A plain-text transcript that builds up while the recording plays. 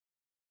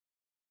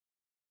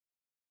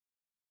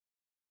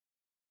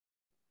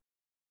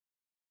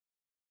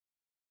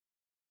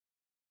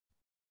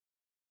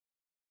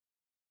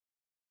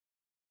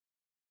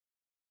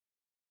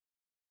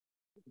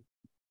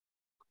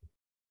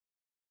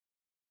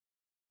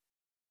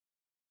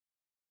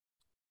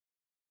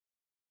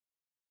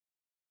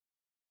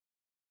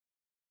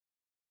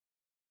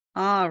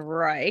All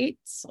right,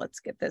 so let's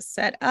get this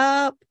set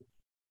up.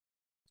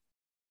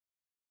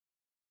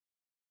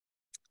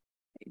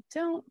 I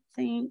don't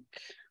think,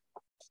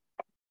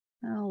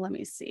 oh, let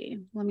me see.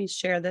 Let me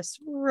share this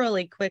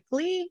really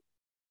quickly.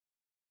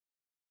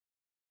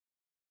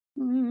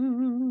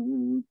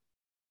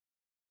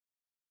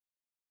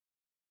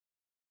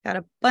 Got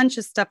a bunch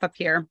of stuff up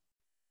here.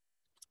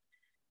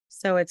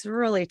 So it's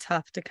really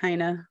tough to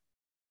kind of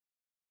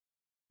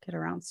get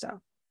around stuff.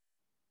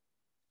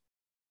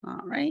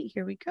 All right,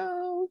 here we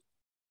go.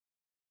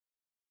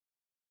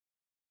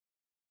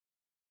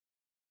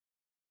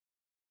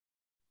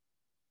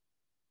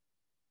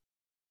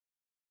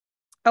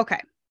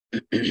 Okay,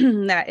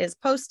 that is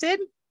posted.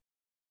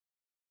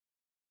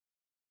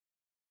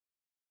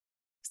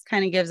 This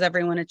kind of gives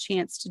everyone a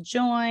chance to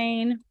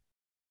join.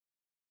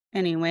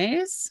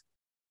 Anyways.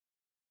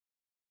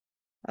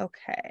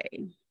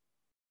 Okay.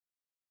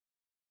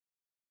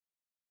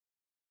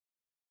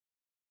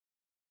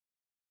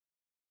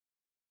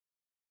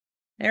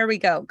 There we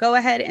go. Go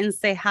ahead and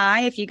say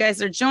hi if you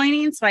guys are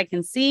joining so I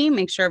can see,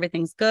 make sure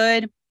everything's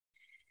good.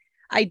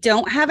 I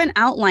don't have an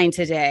outline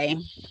today,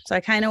 so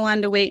I kind of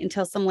wanted to wait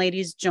until some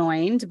ladies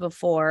joined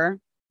before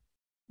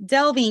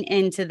delving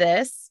into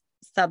this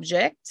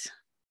subject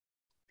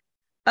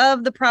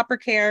of the proper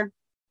care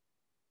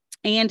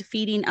and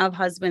feeding of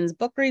husbands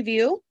book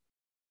review.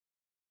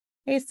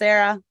 Hey,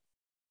 Sarah.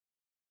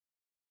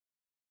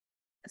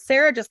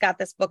 Sarah just got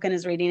this book and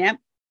is reading it.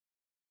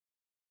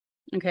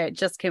 Okay, it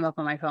just came up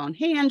on my phone.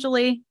 Hey,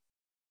 Anjali.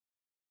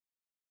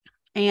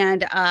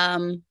 And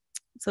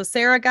so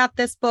Sarah got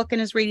this book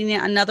and is reading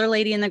it. Another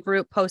lady in the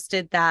group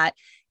posted that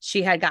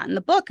she had gotten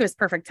the book. It was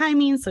perfect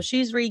timing, so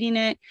she's reading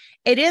it.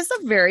 It is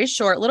a very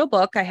short little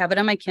book. I have it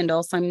on my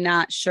Kindle, so I'm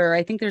not sure.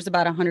 I think there's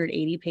about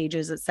 180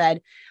 pages, it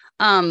said.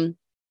 And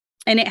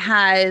it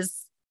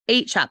has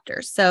 8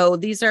 chapters. So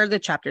these are the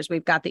chapters.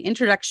 We've got the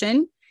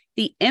introduction,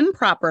 the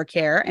improper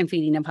care and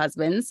feeding of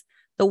husbands,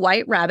 the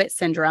white rabbit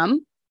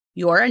syndrome,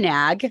 you're a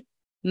nag,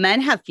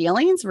 men have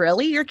feelings?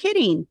 Really? You're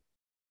kidding.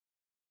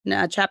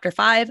 Now, chapter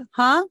 5,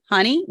 huh,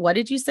 honey, what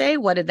did you say?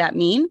 What did that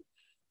mean?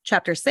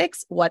 Chapter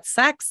 6, what's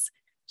sex?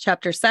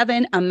 Chapter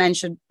 7, a man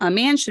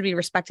should be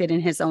respected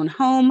in his own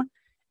home.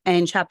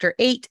 And chapter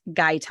 8,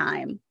 guy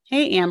time.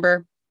 Hey,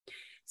 Amber.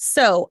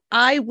 So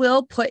I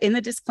will put in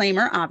the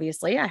disclaimer,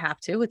 obviously, I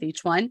have to with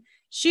each one.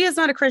 She is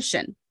not a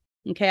Christian.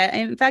 Okay.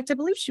 In fact, I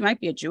believe she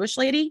might be a Jewish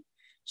lady.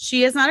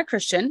 She is not a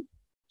Christian.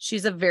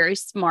 She's a very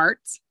smart,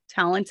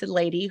 talented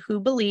lady who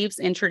believes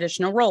in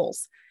traditional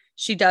roles.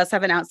 She does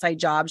have an outside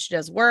job. She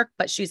does work,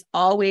 but she's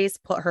always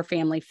put her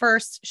family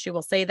first. She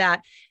will say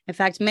that. In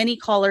fact, many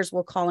callers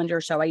will call into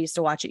her show. I used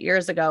to watch it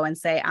years ago and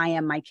say, I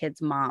am my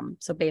kid's mom.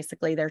 So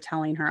basically they're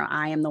telling her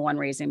I am the one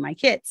raising my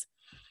kids.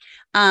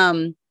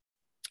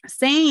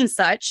 Saying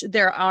such,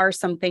 there are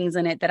some things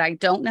in it that I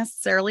don't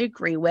necessarily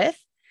agree with.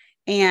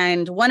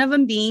 And one of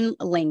them being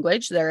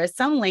language. There is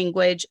some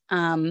language,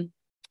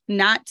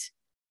 not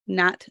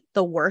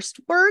the worst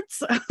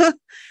words,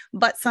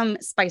 but some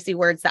spicy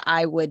words that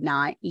I would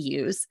not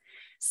use.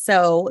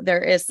 So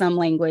there is some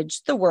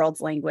language, the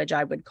world's language,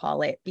 I would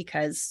call it,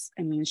 because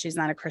I mean, she's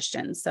not a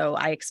Christian. So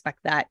I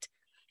expect that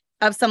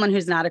of someone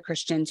who's not a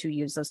Christian to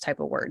use those type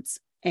of words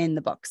in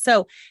the book.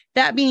 So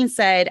that being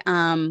said,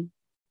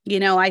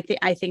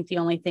 I think the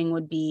only thing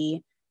would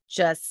be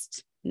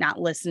just not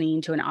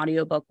listening to an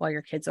audiobook while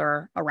your kids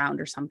are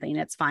around or something.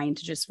 It's fine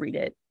to just read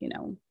it,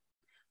 when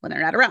they're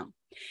not around.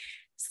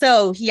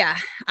 So yeah,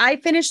 I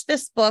finished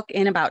this book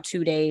in about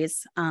 2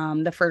 days.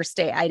 The first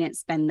day I didn't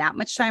spend that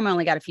much time. I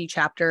only got a few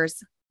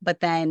chapters, but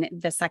then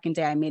the second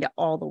day I made it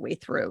all the way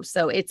through.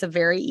 So it's a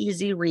very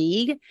easy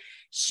read.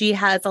 She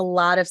has a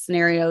lot of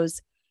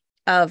scenarios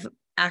of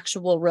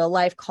actual real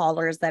life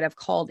callers that have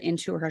called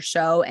into her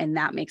show. And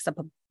that makes up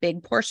a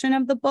big portion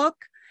of the book,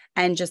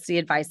 and just the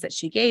advice that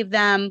she gave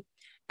them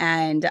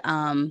and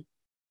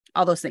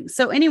all those things.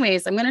 So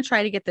anyways, I'm going to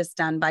try to get this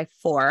done by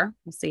 4.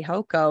 We'll see how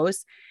it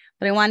goes.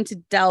 But I wanted to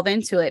delve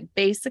into it.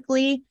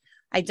 Basically,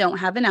 I don't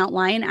have an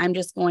outline. I'm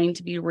just going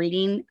to be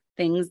reading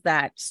things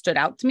that stood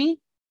out to me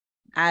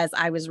as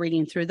I was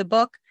reading through the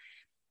book.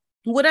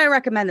 Would I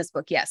recommend this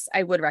book? Yes,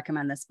 I would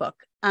recommend this book.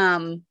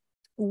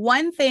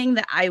 One thing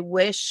that I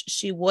wish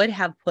she would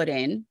have put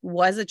in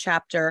was a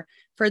chapter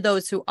for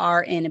those who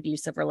are in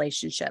abusive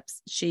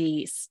relationships.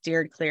 She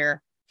steered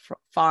clear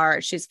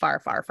far. She's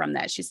far from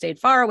that. She stayed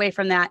far away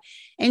from that.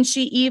 And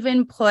she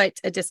even put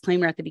a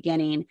disclaimer at the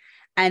beginning.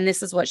 And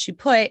this is what she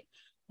put.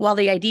 While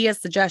the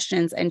ideas,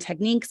 suggestions, and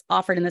techniques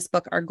offered in this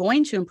book are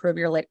going to improve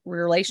your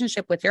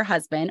relationship with your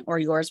husband or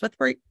yours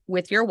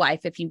with your wife,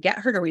 if you get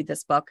her to read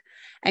this book,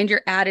 and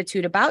your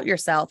attitude about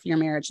yourself, your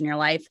marriage, and your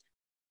life,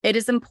 it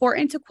is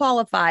important to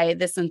qualify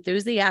this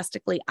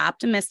enthusiastically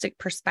optimistic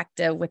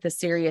perspective with a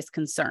serious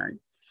concern.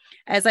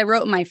 As I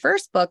wrote in my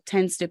first book,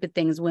 10 Stupid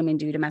Things Women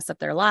Do to Mess Up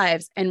Their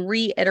Lives, and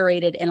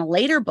reiterated in a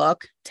later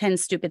book, 10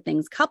 Stupid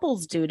Things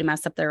Couples Do to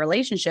Mess Up Their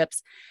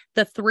Relationships,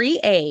 the 3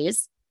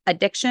 A's,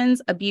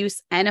 addictions,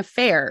 abuse, and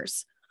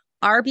affairs,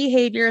 are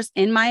behaviors,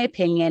 in my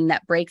opinion,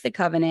 that break the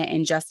covenant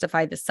and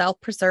justify the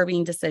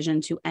self-preserving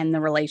decision to end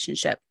the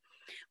relationship.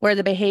 Where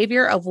the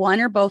behavior of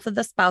one or both of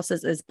the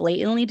spouses is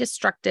blatantly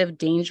destructive,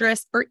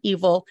 dangerous, or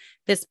evil,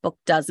 this book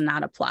does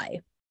not apply.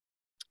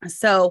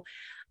 So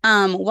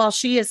while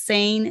she's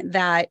saying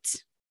that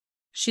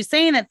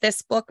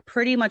this book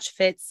pretty much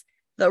fits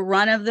the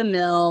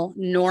run-of-the-mill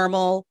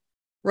normal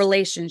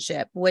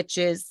relationship, which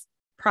is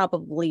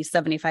probably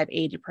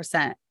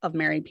 75-80% of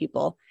married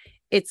people,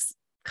 it's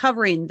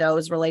covering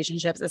those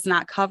relationships. It's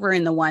not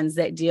covering the ones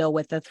that deal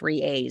with the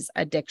 3 A's: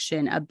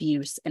 addiction,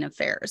 abuse, and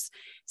affairs.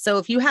 So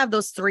if you have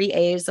those 3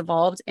 A's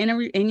involved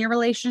in your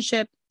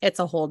relationship, it's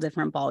a whole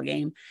different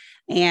ballgame.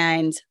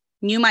 And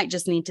you might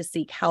just need to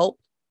seek help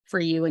for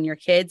you and your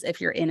kids if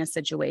you're in a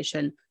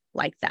situation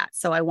like that.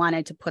 So I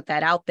wanted to put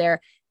that out there.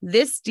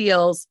 This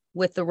deals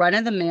with the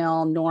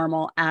run-of-the-mill,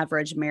 normal,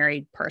 average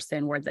married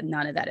person where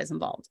none of that is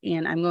involved.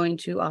 And I'm going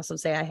to also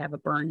say I have a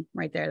burn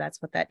right there. That's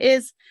what that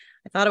is.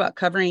 I thought about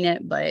covering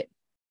it, but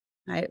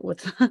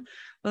with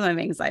my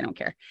wings, I don't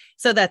care.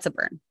 So that's a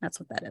burn. That's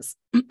what that is.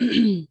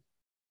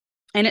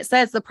 And it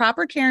says the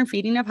proper care and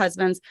feeding of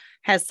husbands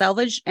has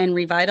salvaged and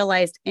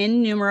revitalized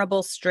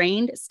innumerable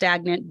strained,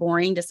 stagnant,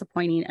 boring,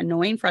 disappointing,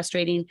 annoying,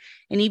 frustrating,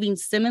 and even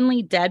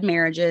seemingly dead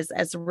marriages,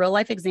 as real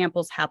life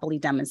examples happily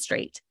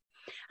demonstrate.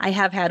 I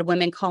have had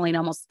women calling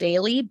almost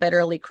daily,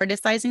 bitterly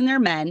criticizing their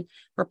men,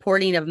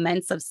 reporting of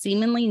months of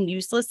seemingly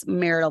useless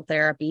marital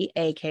therapy,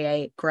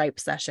 aka gripe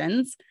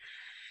sessions,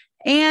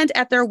 and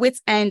at their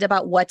wits' end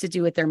about what to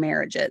do with their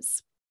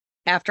marriages.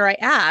 After I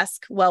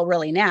ask,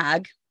 really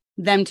nag,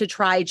 them to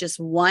try just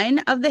one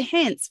of the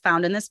hints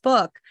found in this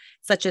book,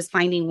 such as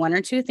finding 1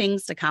 or 2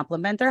 things to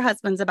compliment their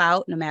husbands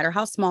about, no matter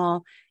how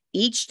small,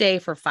 each day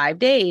for 5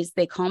 days,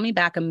 they call me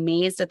back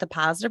amazed at the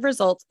positive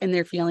results in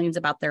their feelings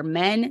about their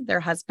men, their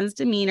husband's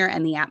demeanor,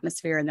 and the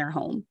atmosphere in their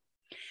home.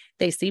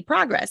 They see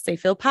progress. They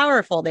feel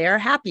powerful. They are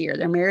happier.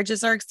 Their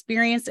marriages are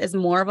experienced as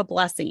more of a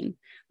blessing.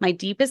 My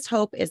deepest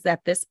hope is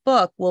that this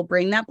book will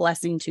bring that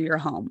blessing to your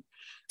home.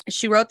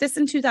 She wrote this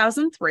in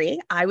 2003.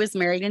 I was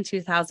married in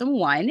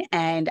 2001,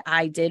 and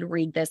I did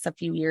read this a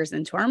few years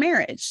into our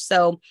marriage.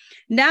 So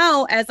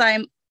now, as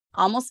I'm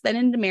almost been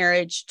into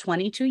marriage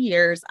 22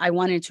 years, I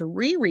wanted to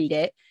reread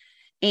it.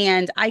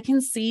 And I can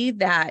see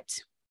that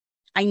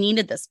I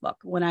needed this book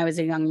when I was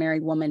a young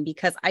married woman,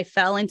 because I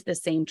fell into the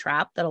same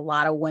trap that a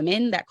lot of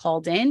women that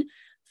called in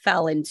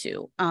fell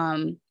into.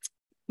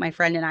 My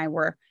friend and I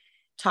were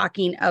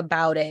talking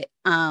about it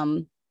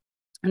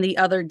the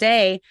other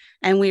day,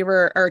 and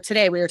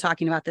today we were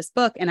talking about this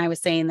book, and I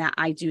was saying that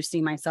I do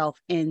see myself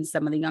in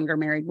some of the younger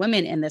married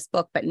women in this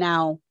book, but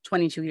now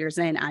 22 years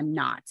in, I'm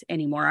not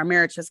anymore. Our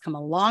marriage has come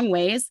a long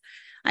ways.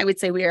 I would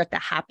say we are at the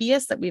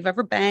happiest that we've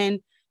ever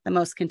been, the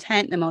most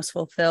content, the most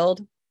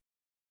fulfilled.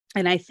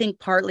 And I think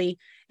partly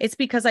it's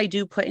because I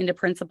do put into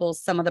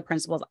principles some of the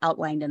principles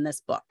outlined in this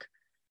book.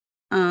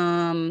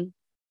 I'm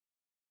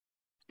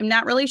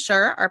not really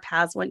sure. Our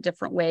paths went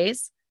different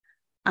ways.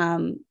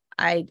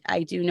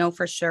 I do know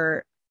for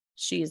sure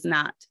she is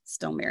not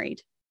still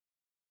married,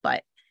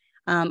 but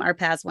our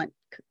paths went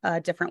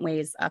different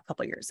ways a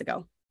couple years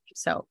ago.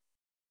 So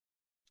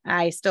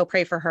I still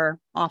pray for her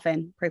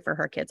often, pray for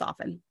her kids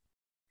often.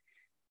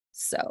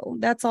 So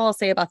that's all I'll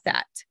say about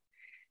that.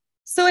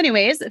 So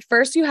anyways, at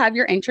first you have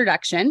your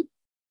introduction,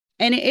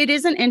 and it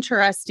is an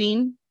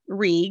interesting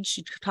read.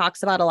 She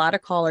talks about a lot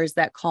of callers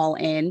that call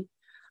in.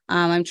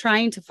 I'm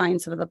trying to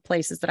find some of the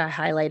places that I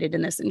highlighted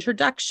in this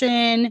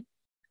introduction.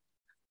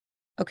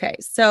 Okay,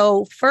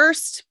 so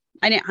first,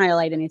 I didn't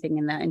highlight anything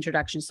in the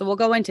introduction. So we'll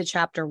go into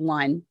chapter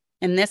 1,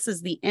 and this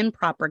is the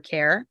improper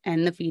care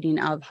and the feeding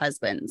of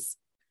husbands.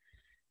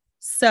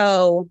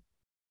 So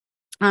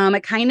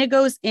it kind of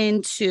goes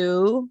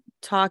into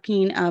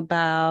talking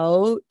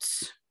about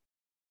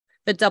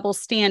the double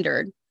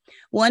standard.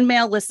 One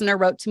male listener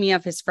wrote to me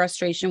of his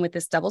frustration with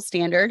this double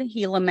standard.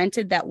 He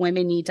lamented that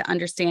women need to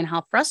understand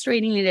how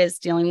frustrating it is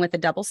dealing with a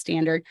double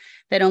standard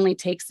that only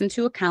takes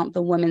into account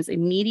the woman's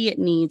immediate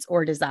needs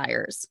or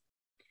desires.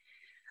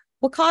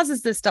 What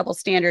causes this double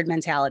standard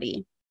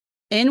mentality?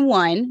 In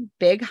one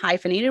big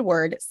hyphenated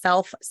word,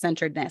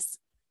 self-centeredness.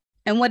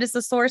 And what is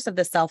the source of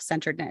the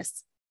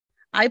self-centeredness?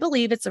 I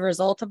believe it's a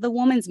result of the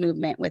woman's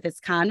movement with its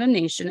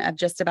condemnation of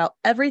just about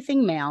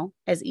everything male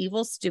as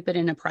evil, stupid,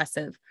 and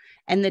oppressive,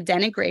 and the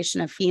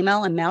denigration of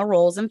female and male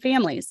roles in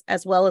families,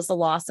 as well as the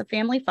loss of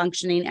family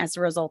functioning as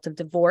a result of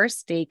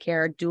divorce,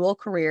 daycare, dual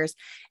careers,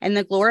 and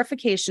the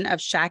glorification of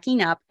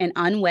shacking up and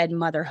unwed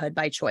motherhood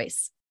by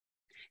choice.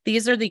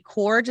 These are the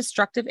core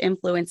destructive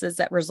influences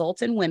that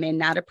result in women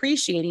not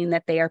appreciating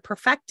that they are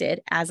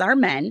perfected, as are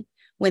men,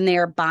 when they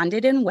are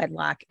bonded in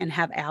wedlock and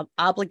have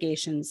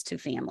obligations to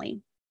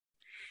family.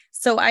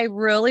 So I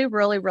really,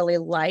 really, really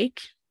like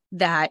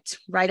that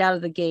right out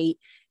of the gate,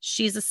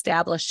 she's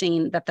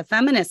establishing that the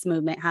feminist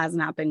movement has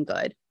not been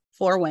good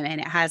for women.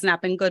 It has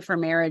not been good for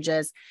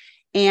marriages.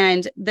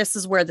 And this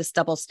is where this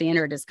double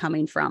standard is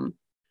coming from.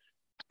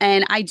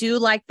 And I do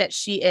like that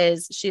she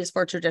is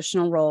for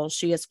traditional roles.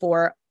 She is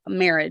for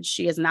marriage.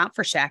 She is not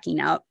for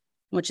shacking up.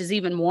 which is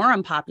even more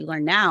unpopular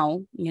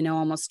now,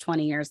 almost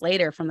 20 years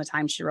later from the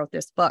time she wrote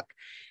this book.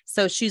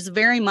 So she's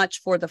very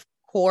much for the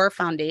core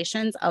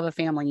foundations of a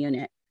family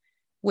unit,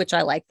 which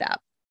I like that.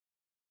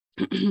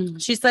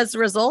 She says the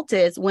result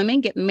is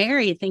women get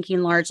married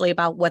thinking largely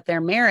about what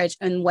their marriage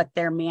and what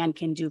their man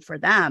can do for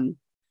them,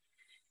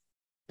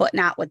 but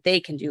not what they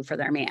can do for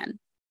their man.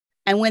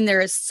 And when there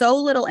is so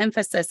little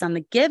emphasis on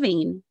the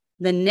giving,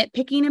 the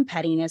nitpicking and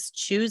pettiness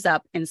chews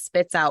up and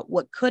spits out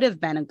what could have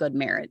been a good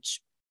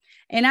marriage.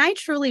 And I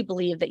truly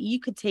believe that you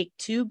could take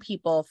two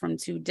people from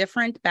two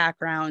different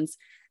backgrounds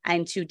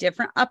and two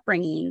different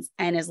upbringings,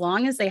 and as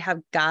long as they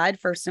have God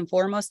first and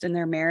foremost in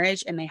their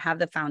marriage and they have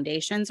the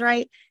foundations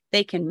right,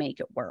 they can make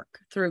it work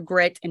through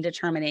grit and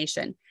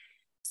determination.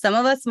 Some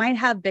of us might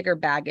have bigger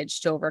baggage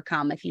to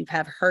overcome. If you've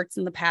had hurts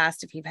in the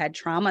past, if you've had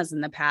traumas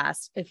in the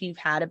past, if you've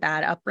had a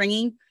bad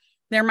upbringing,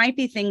 there might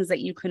be things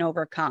that you can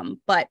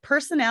overcome. But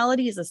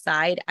personalities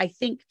aside, I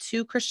think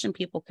two Christian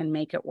people can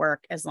make it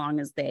work as long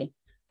as they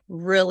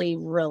really,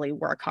 really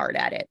work hard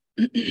at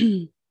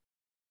it.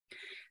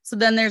 So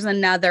then there's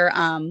another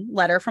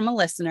letter from a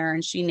listener,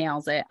 and she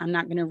nails it. I'm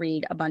not going to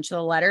read a bunch of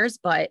the letters,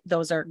 but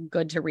those are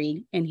good to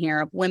read in here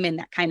of women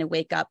that kind of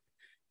wake up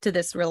to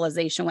this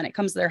realization when it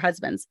comes to their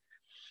husbands.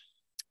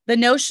 The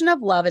notion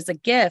of love as a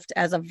gift,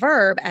 as a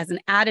verb, as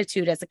an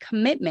attitude, as a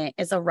commitment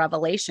is a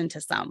revelation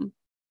to some.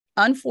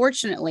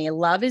 Unfortunately,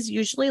 love is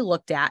usually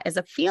looked at as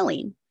a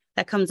feeling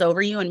that comes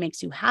over you and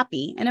makes you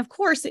happy. And of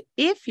course,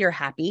 if you're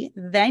happy,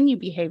 then you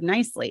behave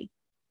nicely.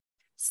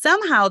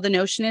 Somehow the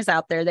notion is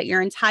out there that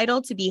you're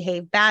entitled to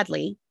behave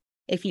badly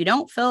if you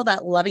don't feel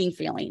that loving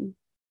feeling.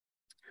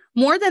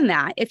 More than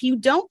that, if you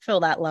don't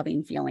feel that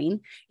loving feeling,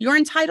 you're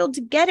entitled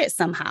to get it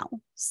somehow,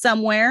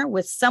 somewhere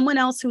with someone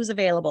else who's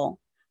available.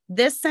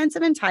 This sense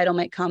of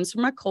entitlement comes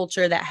from a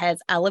culture that has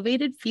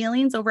elevated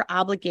feelings over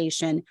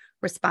obligation,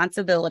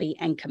 responsibility,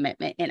 and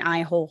commitment. And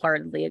I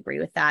wholeheartedly agree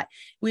with that.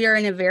 We are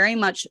in a very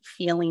much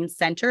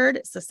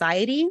feeling-centered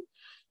society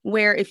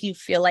where if you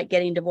feel like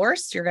getting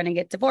divorced, you're going to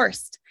get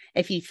divorced.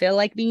 If you feel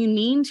like being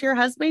mean to your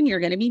husband, you're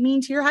going to be mean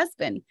to your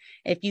husband.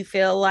 If you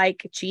feel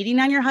like cheating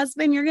on your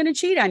husband, you're going to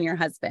cheat on your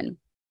husband.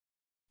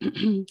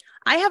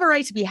 I have a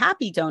right to be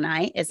happy, don't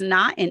I? Is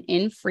not an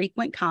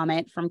infrequent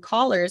comment from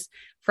callers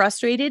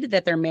frustrated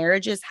that their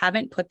marriages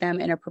haven't put them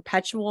in a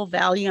perpetual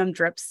Valium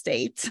drip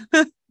state.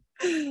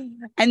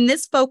 And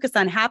this focus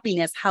on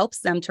happiness helps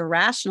them to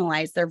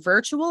rationalize their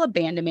virtual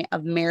abandonment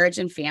of marriage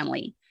and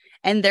family.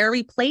 And they're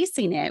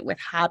replacing it with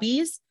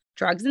hobbies,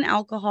 drugs and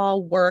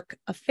alcohol, work,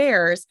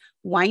 affairs,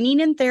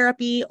 whining in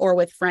therapy, or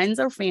with friends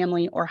or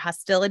family, or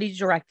hostility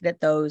directed at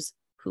those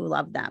who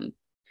love them.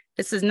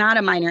 This is not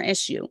a minor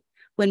issue.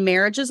 When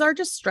marriages are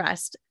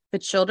distressed, the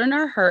children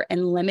are hurt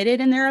and limited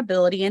in their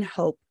ability and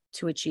hope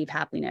to achieve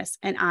happiness.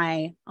 And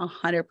I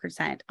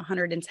 100%,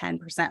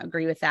 110%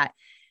 agree with that.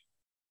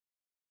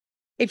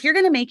 If you're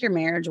going to make your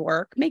marriage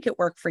work, make it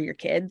work for your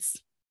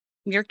kids.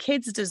 Your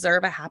kids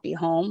deserve a happy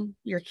home.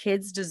 Your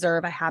kids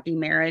deserve a happy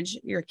marriage.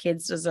 Your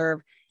kids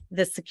deserve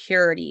the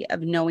security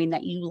of knowing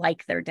that you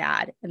like their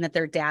dad and that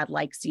their dad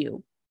likes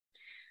you.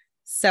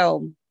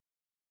 So,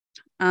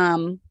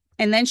 and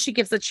then she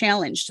gives a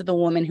challenge to the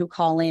women who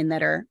call in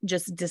that are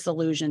just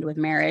disillusioned with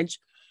marriage.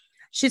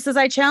 She says,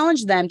 I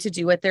challenge them to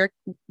do what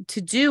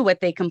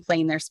they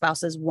complain their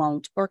spouses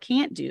won't or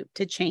can't do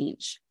to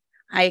change.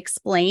 I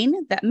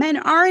explain that men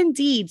are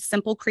indeed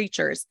simple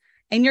creatures.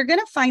 And you're going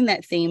to find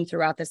that theme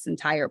throughout this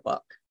entire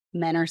book.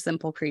 Men are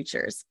simple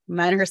creatures.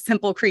 Men are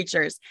simple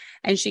creatures.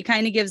 And she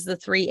kind of gives the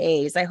 3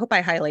 A's. I hope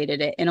I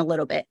highlighted it in a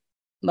little bit.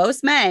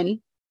 Most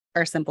men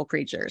are simple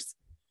creatures.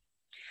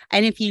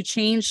 And if you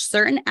change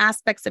certain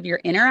aspects of your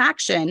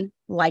interaction,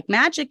 like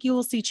magic, you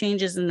will see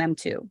changes in them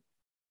too.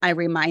 I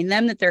remind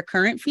them that their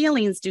current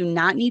feelings do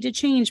not need to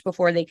change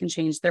before they can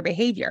change their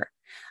behavior.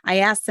 I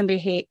ask them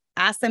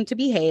to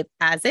behave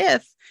as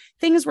if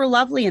things were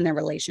lovely in their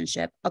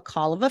relationship, a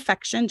call of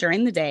affection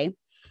during the day,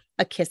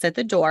 a kiss at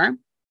the door,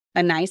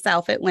 a nice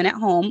outfit when at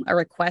home, a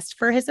request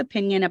for his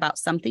opinion about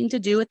something to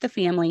do with the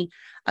family,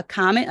 a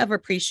comment of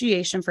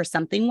appreciation for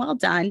something well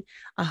done,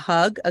 a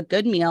hug, a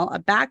good meal, a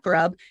back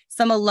rub,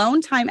 some alone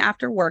time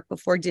after work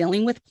before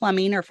dealing with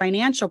plumbing or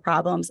financial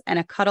problems, and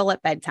a cuddle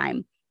at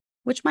bedtime,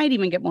 which might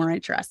even get more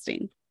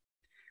interesting.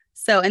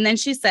 So, and then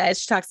she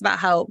talks about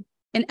how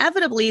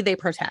inevitably they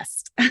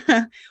protest.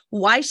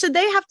 Why should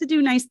they have to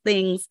do nice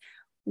things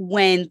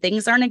when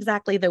things aren't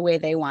exactly the way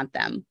they want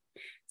them?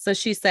 So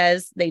she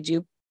says they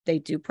do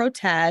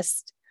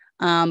protest,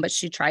 but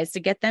she tries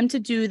to get them to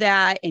do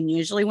that. And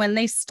usually when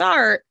they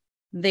start,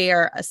 they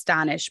are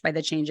astonished by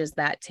the changes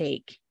that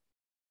take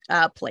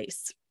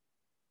place.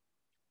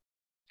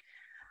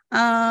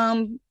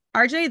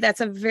 RJ,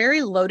 that's a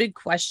very loaded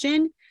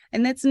question.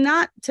 And that's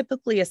not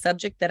typically a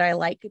subject that I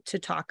like to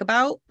talk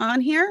about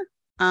on here.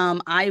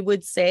 I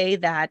would say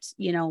that,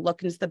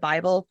 look into the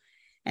Bible,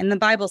 and the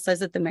Bible says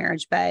that the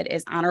marriage bed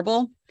is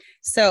honorable.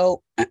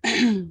 So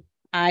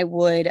I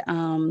would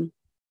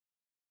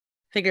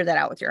figure that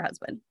out with your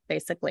husband,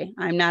 basically.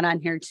 I'm not on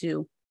here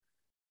to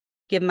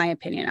give my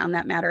opinion on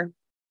that matter.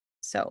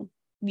 So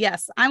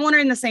Yes, I'm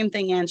wondering the same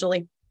thing,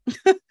 Angeli.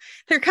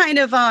 They're kind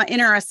of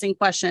interesting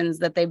questions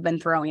that they've been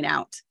throwing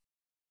out.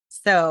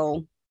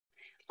 So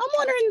I'm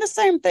wondering the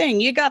same thing.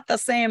 You got the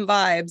same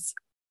vibes.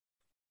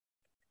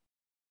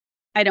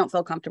 I don't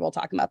feel comfortable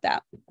talking about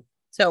that.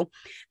 So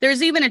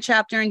there's even a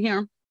chapter in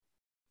here.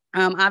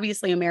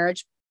 Obviously, a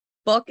marriage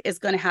book is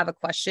going to have a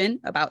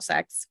question about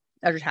sex,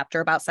 or a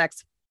chapter about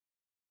sex.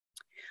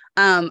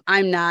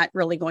 I'm not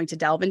really going to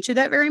delve into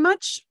that very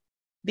much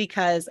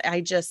because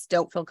I just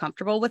don't feel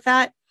comfortable with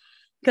that,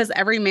 because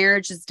every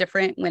marriage is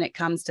different when it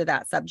comes to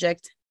that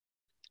subject.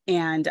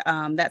 And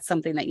that's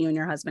something that you and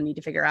your husband need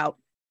to figure out.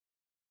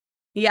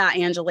 Yeah,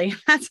 Angeli,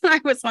 that's what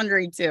I was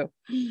wondering too.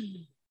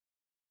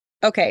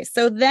 Okay,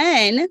 so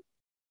then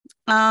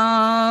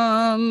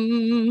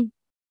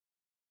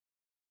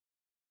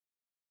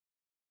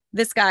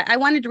this guy, I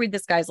wanted to read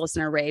this guy's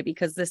listener, Ray,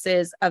 because this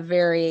is a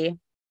very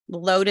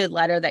loaded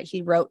letter that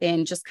he wrote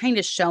in, just kind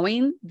of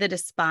showing the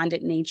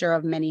despondent nature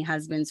of many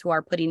husbands who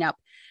are putting up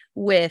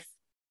with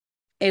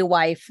a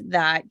wife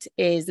that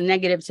is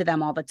negative to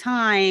them all the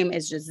time,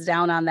 is just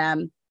down on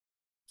them.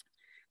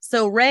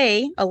 So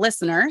Ray, a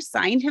listener,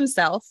 signed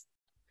himself,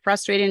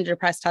 frustrated and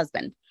depressed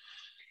husband.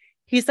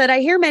 He said, I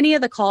hear many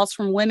of the calls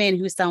from women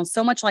who sound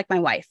so much like my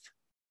wife.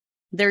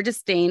 Their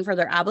disdain for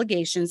their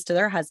obligations to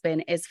their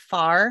husband is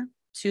far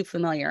too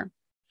familiar.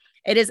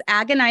 It is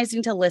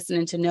agonizing to listen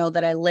and to know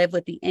that I live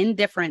with the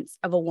indifference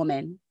of a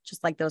woman,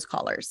 just like those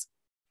callers.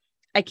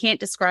 I can't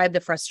describe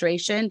the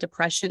frustration,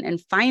 depression,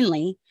 and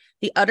finally,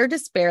 the utter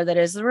despair that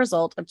is the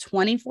result of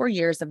 24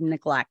 years of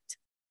neglect.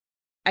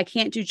 I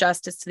can't do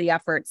justice to the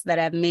efforts that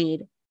I have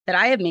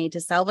made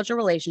to salvage a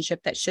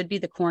relationship that should be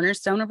the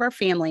cornerstone of our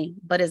family,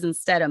 but is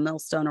instead a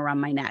millstone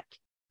around my neck.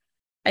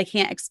 I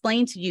can't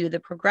explain to you the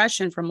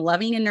progression from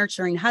loving and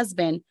nurturing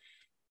husband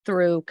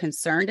through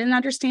concerned and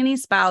understanding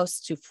spouse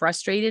to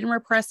frustrated and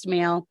repressed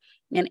male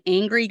and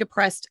angry,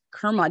 depressed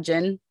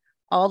curmudgeon,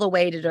 all the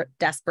way to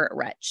desperate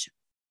wretch.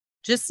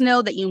 Just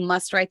know that you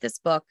must write this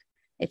book.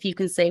 If you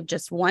can save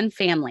just one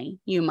family,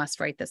 you must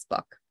write this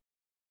book.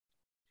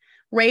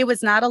 Ray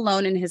was not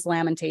alone in his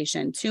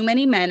lamentation. Too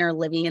many men are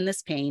living in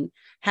this pain,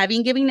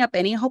 having given up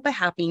any hope of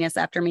happiness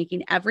after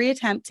making every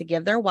attempt to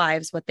give their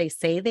wives what they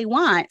say they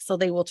want so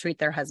they will treat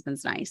their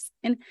husbands nice.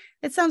 And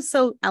it sounds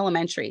so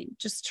elementary.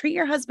 Just treat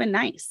your husband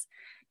nice.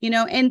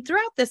 And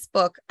throughout this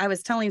book, I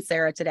was telling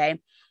Sarah today,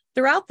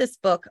 throughout this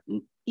book,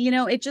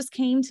 it just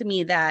came to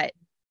me that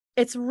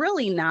it's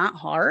really not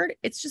hard.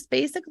 It's just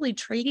basically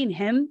treating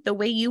him the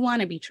way you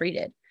want to be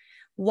treated.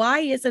 Why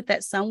is it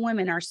that some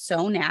women are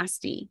so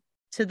nasty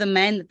to the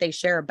men that they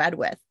share a bed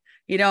with?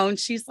 And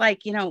she's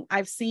like,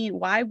 I've seen,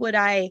 why would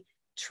I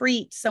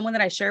treat someone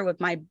that I share with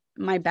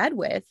my bed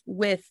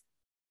with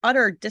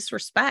utter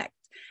disrespect?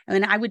 And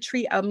then I would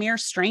treat a mere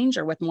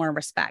stranger with more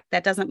respect.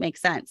 That doesn't make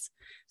sense.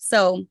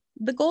 So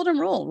the golden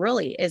rule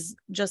really is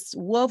just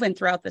woven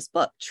throughout this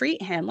book.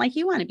 Treat him like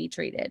you want to be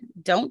treated.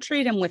 Don't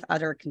treat him with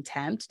utter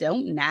contempt.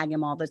 Don't nag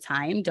him all the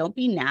time. Don't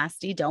be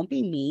nasty. Don't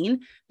be mean.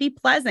 Be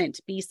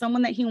pleasant. Be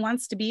someone that he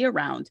wants to be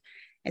around.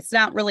 It's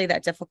not really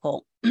that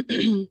difficult.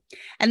 And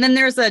then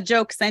there's a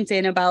joke sent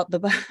in about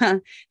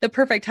the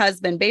perfect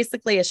husband.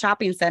 Basically, a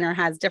shopping center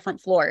has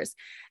different floors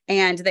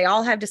and they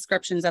all have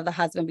descriptions of the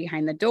husband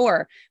behind the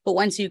door. But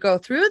once you go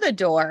through the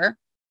door,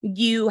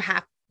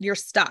 you're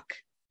stuck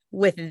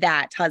with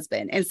that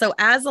husband. And so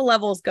as the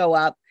levels go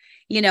up,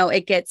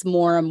 it gets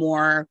more and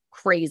more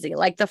crazy.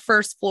 Like the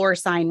first floor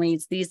sign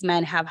reads, these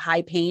men have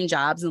high paying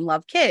jobs and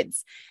love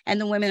kids. And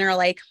the women are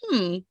like,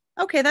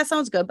 okay, that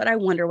sounds good, but I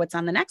wonder what's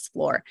on the next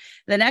floor.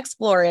 The next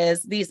floor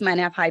is these men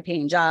have high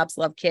paying jobs,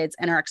 love kids,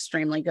 and are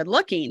extremely good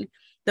looking.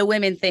 The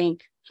women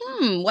think,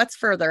 what's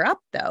further up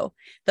though?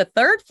 The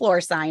third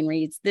floor sign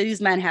reads,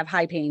 these men have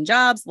high paying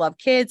jobs, love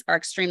kids, are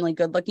extremely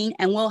good looking,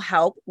 and will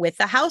help with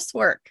the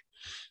housework.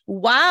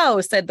 Wow,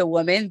 said the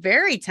woman,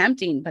 very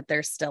tempting, but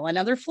there's still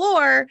another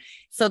floor.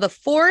 So the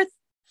fourth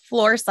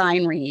floor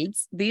sign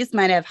reads, these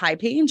men have high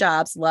paying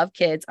jobs, love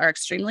kids, are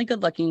extremely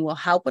good looking, will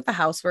help with the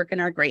housework, and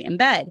are great in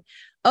bed.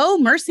 Oh,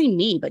 mercy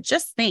me, but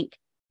just think,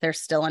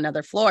 there's still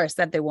another floor,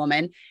 said the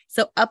woman.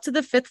 So up to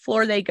the fifth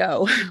floor they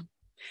go.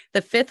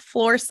 The fifth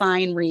floor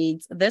sign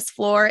reads, this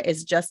floor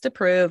is just to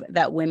prove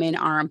that women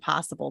are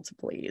impossible to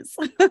please.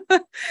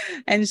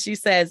 And she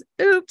says,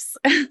 oops.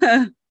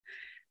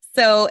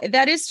 So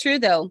that is true,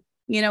 though.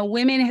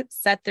 Women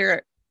set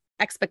their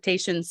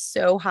expectations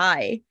so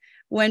high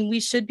when we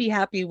should be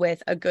happy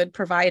with a good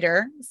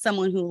provider,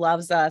 someone who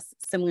loves us,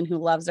 someone who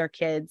loves our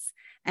kids.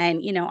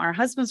 And, our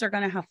husbands are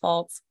going to have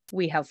faults.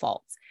 We have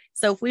faults.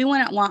 So if we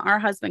want our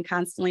husband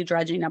constantly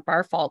dredging up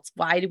our faults,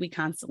 why do we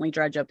constantly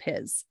dredge up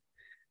his?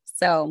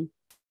 So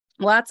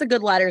lots of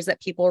good letters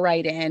that people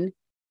write in.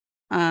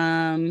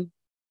 But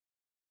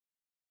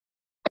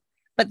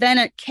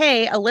then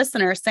Kay, a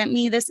listener, sent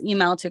me this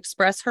email to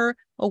express her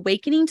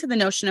awakening to the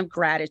notion of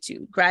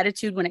gratitude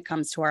when it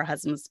comes to our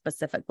husbands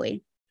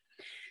specifically.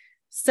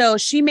 So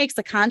she makes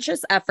a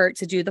conscious effort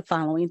to do the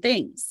following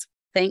things.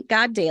 Thank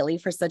God daily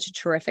for such a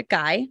terrific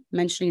guy,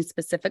 mentioning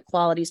specific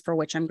qualities for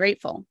which I'm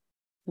grateful.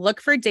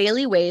 Look for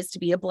daily ways to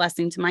be a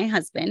blessing to my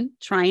husband,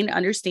 trying to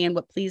understand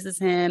what pleases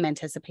him,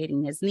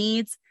 anticipating his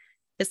needs.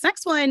 This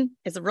next one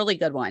is a really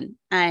good one.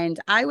 And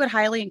I would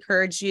highly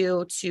encourage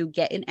you to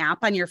get an app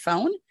on your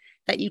phone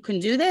that you can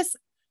do this.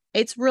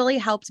 It's really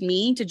helped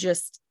me to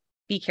just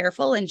be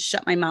careful and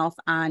shut my mouth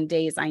on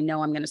days I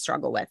know I'm going to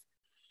struggle with.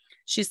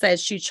 She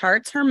says she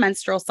charts her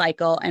menstrual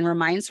cycle and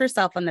reminds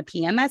herself on the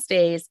PMS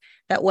days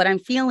that what I'm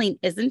feeling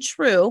isn't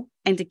true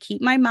and to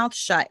keep my mouth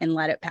shut and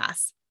let it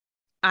pass.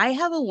 I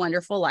have a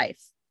wonderful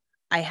life.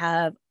 I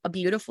have a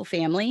beautiful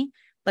family,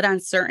 but on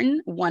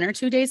certain 1 or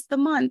 2 days of the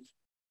month,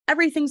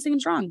 everything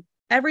seems wrong.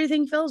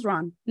 Everything feels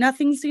wrong.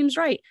 Nothing seems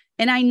right.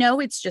 And I know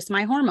it's just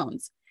my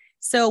hormones.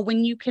 So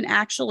when you can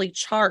actually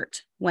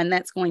chart when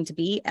that's going to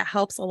be, it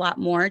helps a lot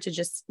more to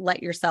just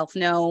let yourself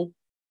know,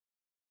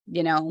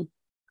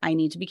 I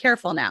need to be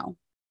careful now.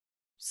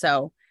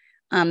 So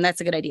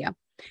that's a good idea.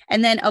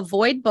 And then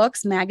avoid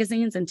books,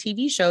 magazines, and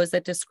TV shows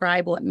that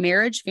describe what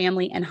marriage,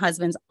 family, and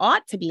husbands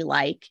ought to be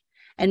like,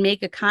 and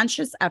make a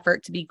conscious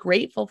effort to be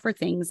grateful for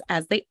things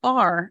as they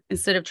are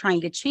instead of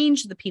trying to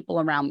change the people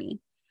around me.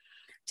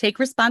 Take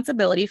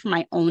responsibility for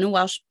my own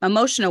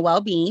emotional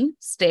well-being,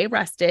 stay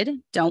rested,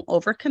 don't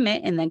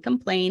overcommit and then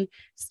complain,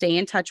 stay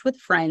in touch with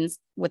friends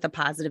with a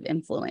positive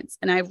influence.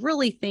 And I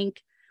really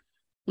think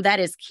that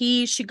is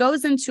key. She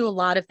goes into a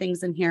lot of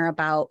things in here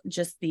about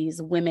just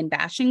these women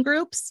bashing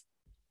groups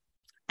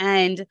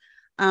and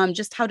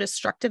just how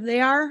destructive they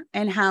are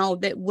and how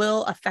that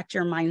will affect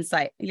your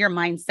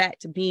mindset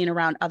to being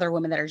around other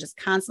women that are just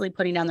constantly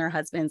putting down their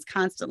husbands,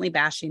 constantly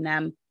bashing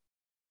them.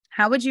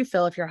 How would you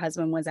feel if your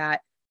husband was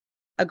at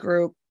a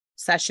group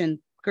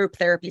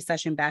therapy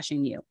session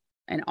bashing you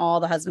and all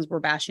the husbands were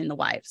bashing the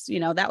wives?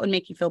 That would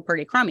make you feel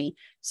pretty crummy.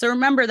 So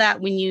remember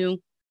that when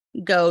you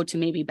go to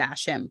maybe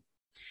bash him.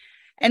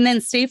 And then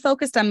stay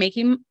focused on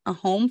making a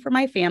home for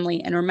my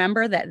family. And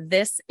remember that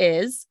this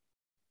is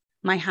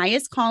my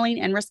highest calling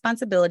and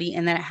responsibility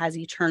and that it has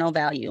eternal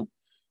value.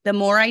 The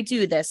more I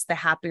do this, the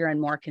happier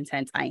and more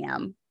content I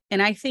am.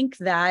 And I think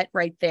that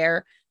right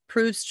there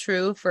proves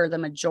true for the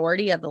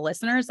majority of the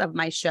listeners of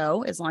my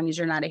show, as long as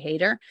you're not a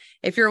hater.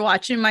 If you're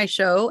watching my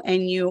show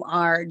and you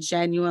are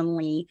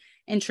genuinely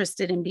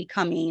interested in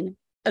becoming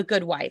a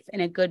good wife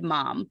and a good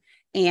mom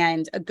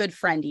and a good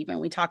friend, even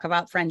we talk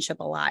about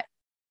friendship a lot,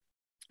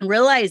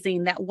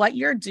 realizing that what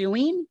you're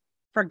doing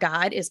for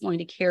God is going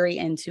to carry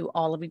into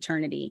all of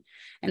eternity.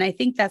 And I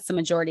think that's the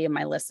majority of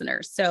my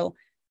listeners. So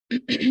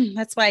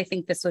that's why I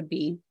think this would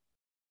be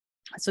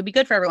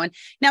good for everyone.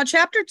 Now,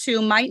 chapter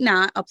 2 might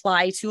not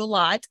apply to a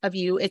lot of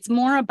you. It's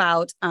more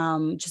about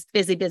just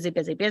busy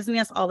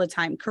business all the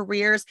time,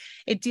 careers.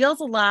 It deals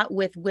a lot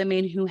with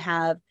women who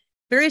have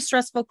very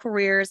stressful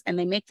careers and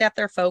they make that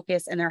their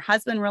focus, and their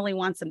husband really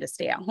wants them to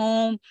stay at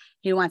home.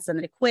 He wants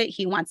them to quit.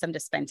 He wants them to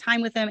spend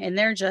time with him. And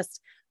they're just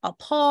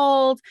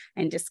appalled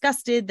and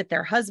disgusted that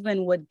their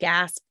husband would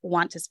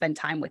want to spend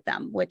time with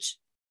them, which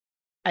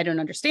I don't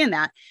understand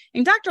that.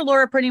 And Dr.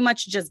 Laura pretty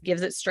much just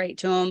gives it straight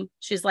to him.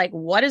 She's like,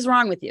 what is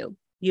wrong with you?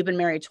 You've been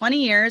married 20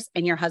 years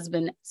and your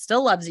husband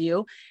still loves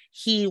you.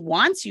 He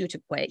wants you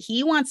to quit.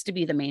 He wants to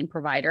be the main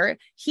provider.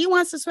 He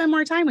wants to spend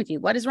more time with you.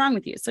 What is wrong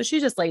with you? So she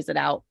just lays it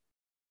out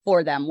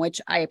for them, which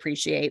I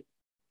appreciate.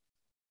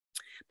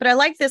 But I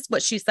like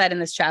what she said in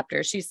this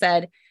chapter. She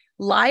said,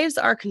 lives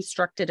are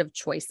constructed of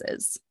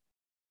choices.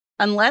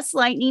 Unless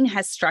lightning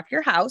has struck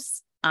your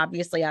house,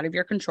 obviously out of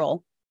your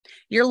control,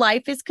 your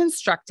life is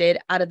constructed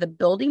out of the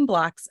building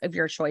blocks of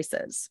your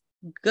choices,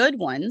 good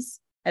ones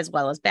as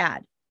well as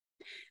bad.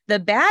 The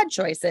bad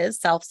choices,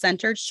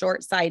 self-centered,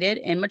 short-sighted,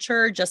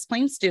 immature, just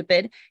plain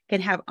stupid,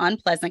 can have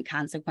unpleasant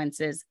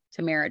consequences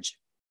to marriage.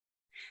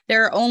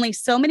 There are only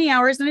so many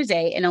hours in a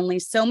day and only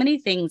so many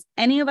things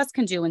any of us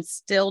can do and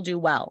still do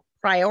well.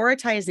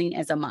 Prioritizing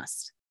is a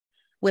must.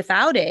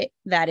 Without it,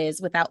 that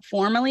is, without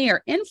formally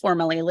or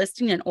informally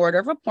listing an order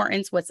of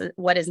importance,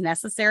 what is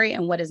necessary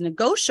and what is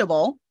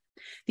negotiable,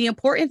 the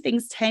important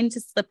things tend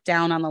to slip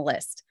down on the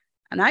list.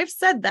 And I've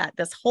said that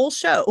this whole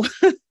show.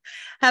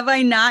 Have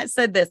I not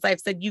said this?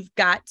 I've said you've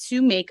got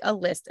to make a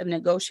list of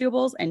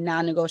negotiables and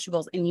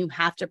non-negotiables, and you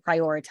have to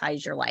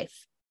prioritize your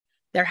life.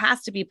 There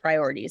has to be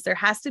priorities. There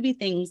has to be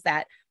things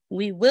that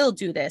we will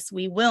do this,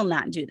 we will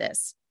not do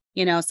this.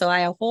 So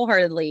I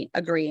wholeheartedly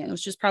agree. And it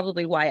was just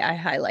probably why I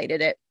highlighted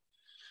it.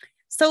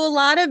 So a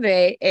lot of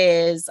it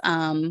is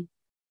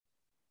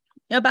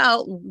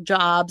about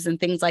jobs and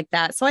things like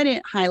that. So I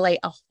didn't highlight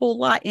a whole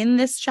lot in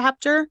this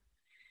chapter,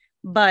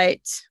 but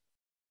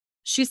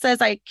she says,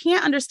 I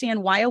can't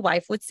understand why a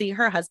wife would see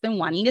her husband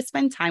wanting to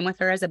spend time with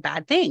her as a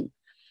bad thing.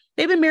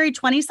 They've been married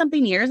 20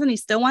 something years and he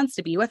still wants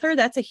to be with her.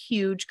 That's a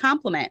huge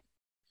compliment.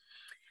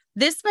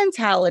 This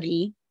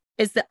mentality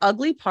is the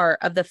ugly part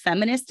of the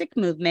feministic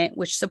movement,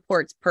 which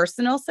supports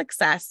personal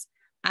success,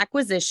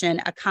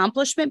 acquisition,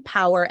 accomplishment,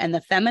 power, and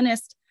the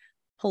feminist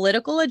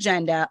political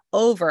agenda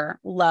over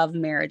love,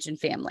 marriage, and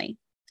family.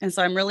 And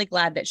so I'm really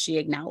glad that she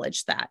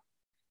acknowledged that.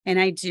 And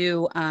I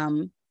do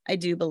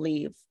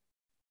believe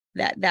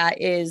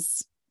that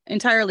is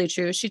entirely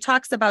true. She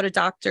talks about a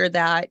doctor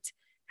that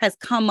has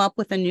come up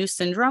with a new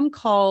syndrome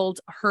called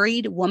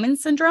hurried woman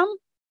syndrome,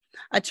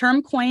 a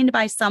term coined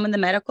by some in the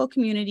medical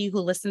community who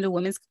listen to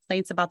women's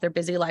complaints about their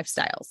busy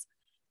lifestyles.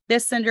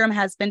 This syndrome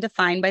has been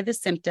defined by the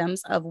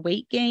symptoms of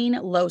weight gain,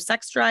 low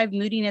sex drive,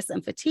 moodiness,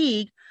 and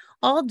fatigue,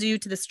 all due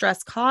to the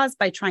stress caused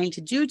by trying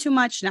to do too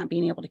much, not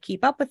being able to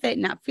keep up with it,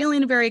 not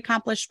feeling very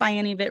accomplished by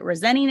any of it,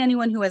 resenting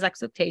anyone who has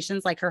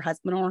expectations like her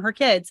husband or her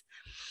kids,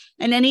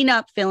 and ending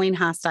up feeling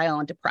hostile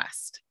and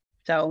depressed.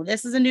 So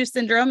this is a new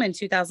syndrome in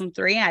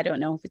 2003. I don't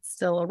know if it's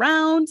still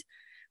around,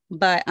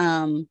 but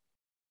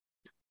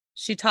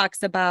she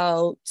talks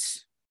about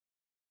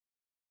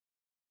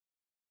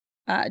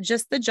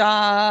just the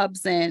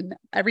jobs and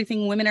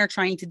everything women are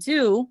trying to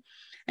do.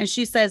 And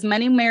she says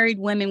many married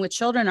women with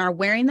children are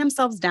wearing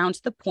themselves down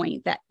to the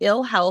point that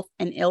ill health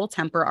and ill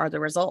temper are the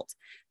result.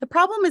 The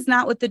problem is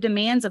not with the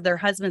demands of their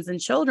husbands and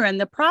children.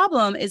 The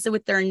problem is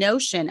with their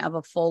notion of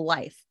a full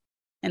life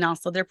and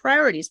also their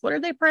priorities. What are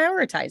they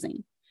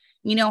prioritizing?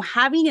 You know,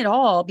 having it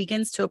all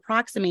begins to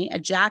approximate a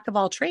jack of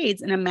all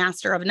trades and a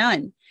master of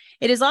none.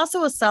 It is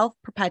also a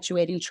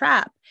self-perpetuating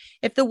trap.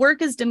 If the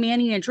work is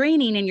demanding and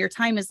draining and your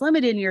time is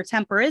limited and your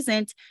temper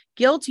isn't,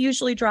 guilt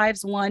usually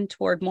drives one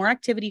toward more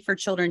activity for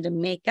children to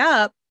make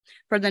up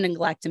for the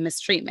neglect and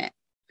mistreatment.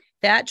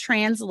 That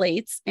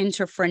translates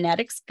into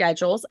frenetic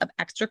schedules of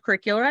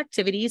extracurricular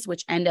activities,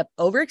 which end up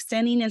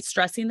overextending and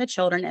stressing the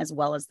children as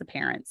well as the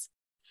parents.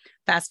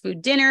 Fast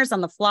food dinners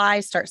on the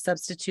fly start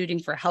substituting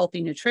for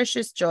healthy,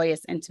 nutritious,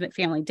 joyous, intimate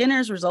family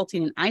dinners,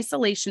 resulting in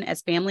isolation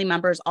as family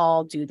members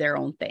all do their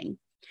own thing.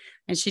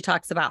 And she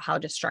talks about how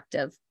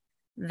destructive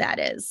that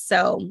is.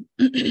 So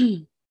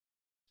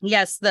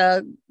yes,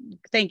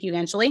 thank you,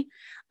 Angeli.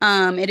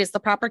 It is The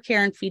Proper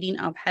Care and Feeding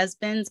of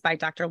Husbands by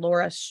Dr.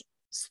 Laura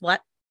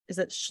is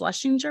it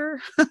Schlesinger?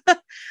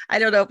 I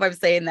don't know if I'm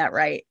saying that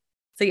right.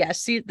 So yeah,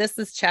 this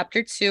is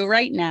chapter 2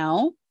 right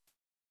now.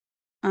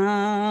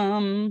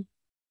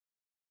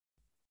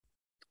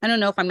 I don't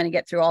know if I'm going to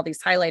get through all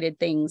these highlighted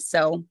things.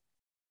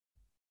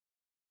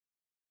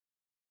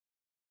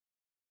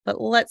 But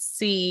let's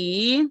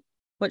see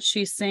what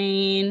she's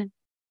saying.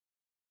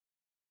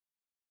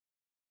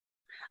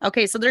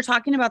 Okay, so they're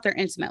talking about their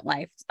intimate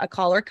life. A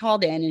caller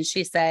called in and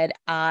she said,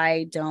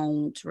 I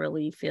don't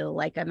really feel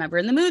like I'm ever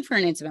in the mood for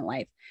an intimate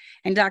life.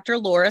 And Dr.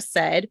 Laura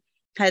said,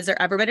 has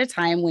there ever been a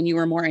time when you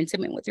were more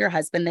intimate with your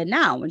husband than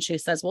now? And she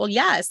says, well,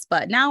 yes,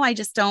 but now I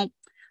don't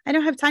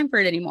have time for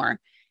it anymore.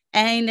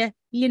 And,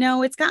 you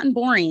know, it's gotten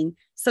boring.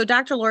 So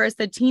Dr. Laura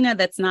said, Tina,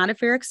 that's not a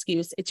fair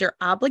excuse. It's your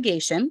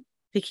obligation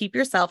to keep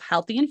yourself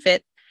healthy and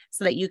fit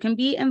so that you can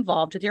be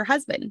involved with your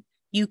husband.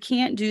 You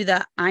can't do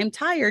the I'm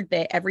tired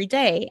bit every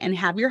day and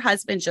have your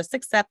husband just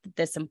accept that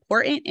this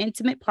important,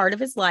 intimate part of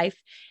his life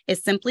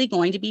is simply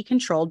going to be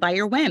controlled by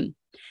your whim.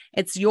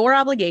 It's your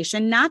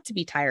obligation not to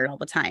be tired all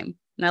the time.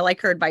 And I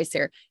like her advice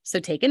here. So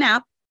take a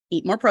nap,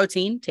 eat more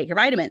protein, take your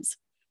vitamins.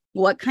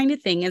 What kind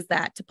of thing is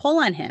that to pull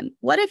on him?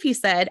 What if he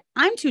said,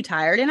 I'm too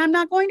tired and I'm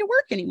not going to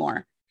work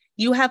anymore?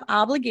 You have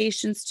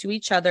obligations to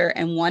each other,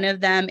 and one of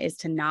them is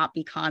to not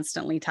be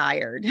constantly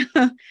tired.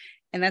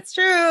 And that's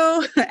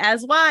true.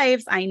 As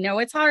wives, I know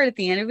it's hard at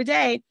the end of the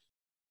day,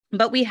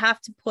 but we have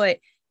to put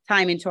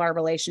time into our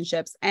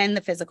relationships and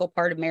the physical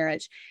part of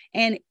marriage.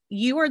 And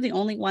you are the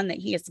only one that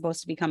he is supposed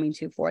to be coming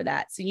to for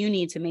that. So you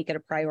need to make it a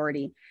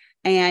priority.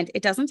 And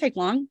it doesn't take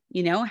long,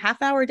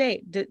 half-hour a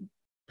day.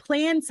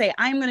 Plan, say,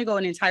 I'm going to go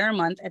an entire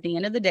month at the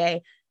end of the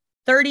day,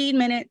 30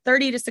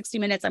 to 60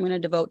 minutes, I'm going to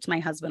devote to my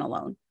husband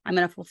alone. I'm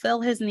going to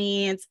fulfill his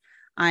needs.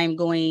 I'm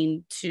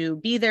going to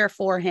be there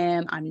for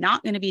him. I'm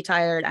not going to be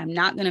tired. I'm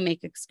not going to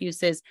make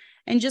excuses,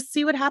 and just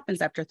see what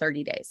happens after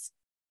 30 days.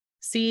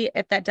 See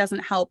if that doesn't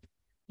help,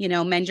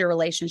 mend your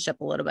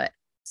relationship a little bit.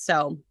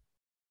 So,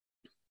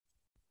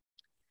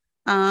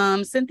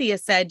 Cynthia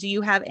said, do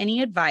you have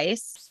any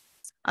advice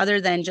other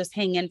than just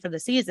hang in for the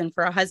season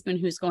for a husband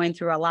who's going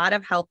through a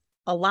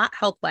lot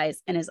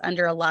health-wise and is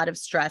under a lot of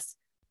stress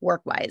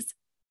work-wise?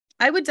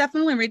 I would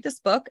definitely read this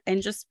book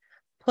and just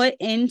put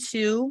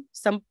into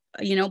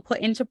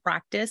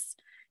practice,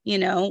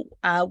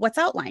 what's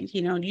outlined.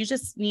 You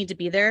just need to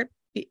be there.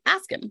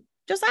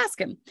 Just ask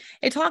him.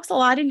 It talks a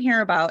lot in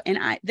here about,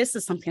 and this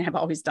is something I've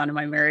always done in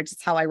my marriage.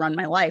 It's how I run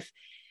my life.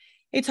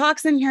 It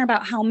talks in here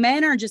about how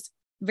men are just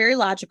very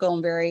logical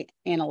and very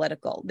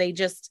analytical. They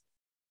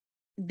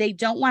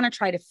don't want to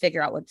try to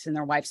figure out what's in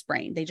their wife's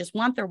brain. They just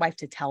want their wife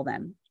to tell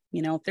them.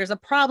 If there's a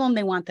problem,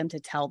 they want them to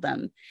tell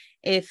them.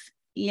 If,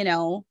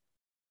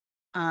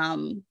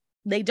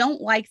 they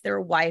don't like their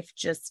wife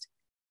just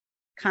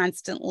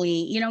constantly,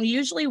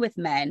 usually with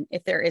men,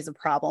 if there is a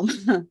problem,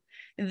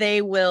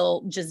 they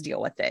will just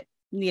deal with it.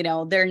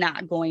 They're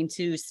not going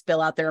to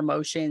spill out their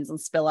emotions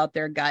and spill out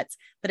their guts.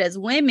 But as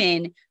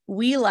women,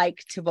 we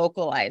like to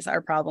vocalize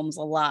our problems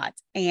a lot.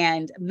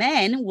 And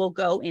men will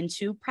go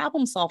into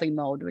problem solving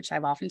mode, which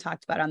I've often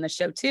talked about on the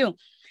show too.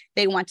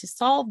 They want to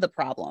solve the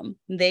problem.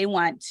 They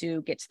want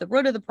to get to the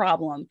root of the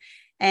problem.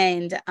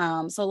 And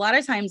so a lot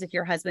of times if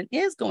your husband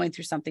is going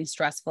through something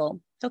stressful,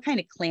 he'll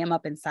kind of clam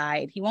up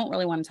inside. He won't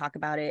really want to talk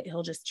about it.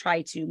 He'll just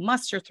try to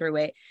muster through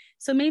it.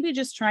 So maybe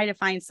just try to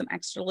find some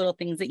extra little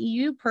things that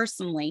you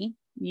personally,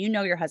 you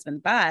know your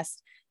husband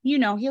best, you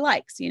know he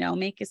likes, you know,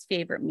 make his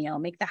favorite meal,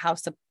 make the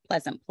house a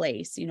pleasant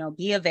place, you know,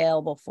 be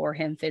available for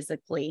him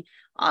physically,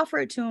 offer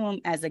it to him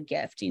as a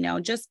gift, you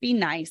know, just be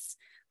nice.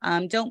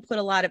 Don't put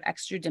a lot of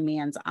extra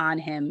demands on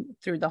him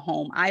through the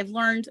home. I've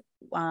learned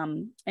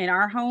in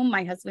our home,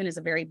 my husband is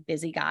a very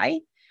busy guy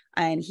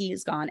and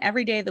he's gone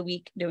every day of the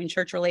week doing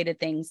church related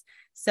things.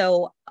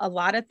 So a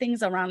lot of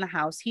things around the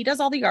house, he does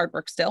all the yard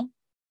work still.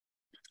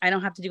 I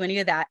don't have to do any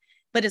of that.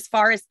 But as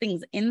far as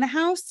things in the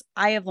house,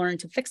 I have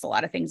learned to fix a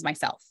lot of things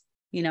myself,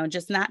 you know,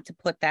 just not to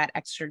put that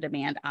extra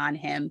demand on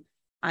him.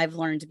 I've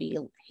learned to be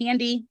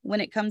handy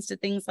when it comes to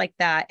things like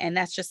that. And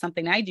that's just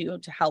something I do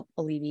to help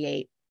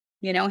alleviate,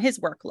 you know, his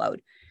workload.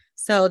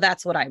 So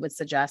that's what I would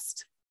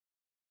suggest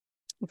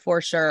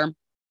for sure.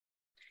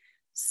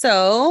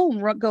 So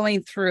we're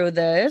going through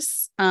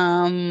this.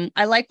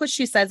 I like what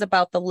she says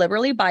about the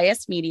liberally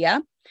biased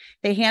media.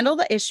 They handle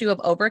the issue of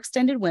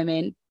overextended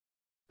women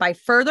by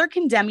further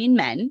condemning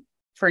men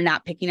for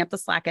not picking up the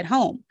slack at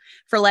home,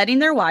 for letting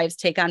their wives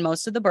take on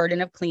most of the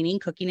burden of cleaning,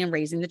 cooking, and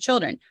raising the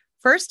children.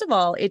 First of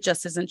all, it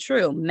just isn't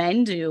true.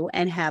 Men do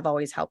and have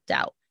always helped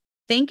out.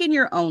 Think in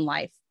your own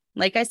life.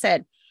 Like I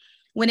said,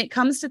 when it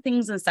comes to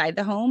things inside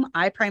the home,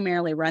 I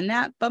primarily run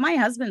that, but my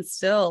husband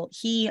still,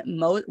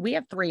 we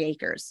have 3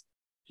 acres.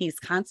 He's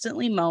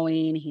constantly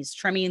mowing, he's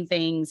trimming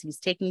things, he's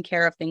taking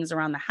care of things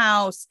around the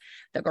house,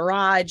 the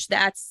garage,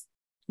 that's,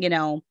 you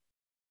know,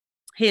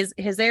 his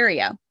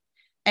area.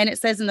 And it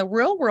says in the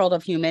real world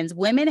of humans,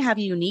 women have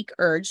a unique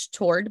urge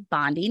toward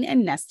bonding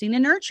and nesting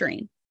and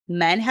nurturing.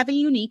 Men have a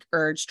unique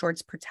urge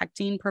towards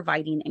protecting,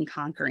 providing, and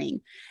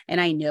conquering. And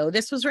I know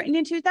this was written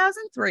in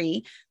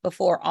 2003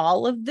 before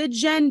all of the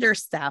gender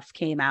stuff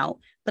came out,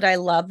 but I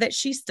love that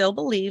she still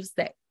believes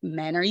that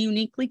men are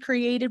uniquely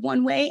created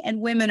one way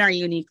and women are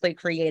uniquely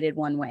created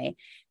one way.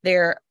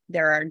 There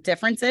are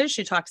differences.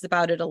 She talks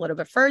about it a little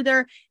bit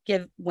further.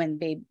 When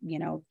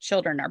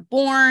children are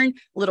born,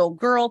 little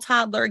girl,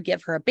 toddler,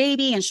 give her a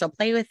baby and she'll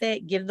play with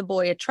it. Give the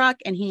boy a truck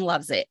and he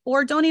loves it.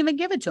 Or don't even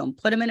give it to him.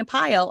 Put him in a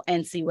pile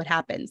and see what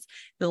happens.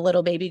 The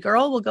little baby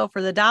girl will go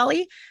for the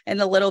dolly and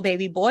the little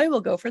baby boy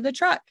will go for the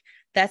truck.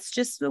 That's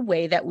just the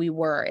way that we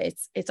were.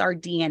 It's our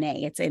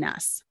DNA. It's in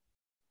us.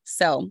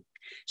 So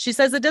she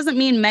says it doesn't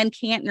mean men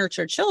can't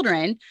nurture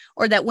children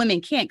or that women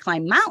can't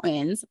climb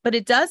mountains, but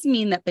it does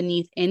mean that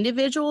beneath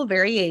individual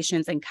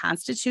variations in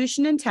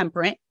constitution and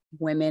temperament,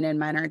 women and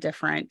men are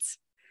different.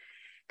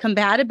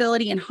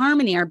 Compatibility and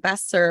harmony are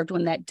best served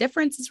when that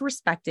difference is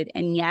respected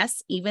and,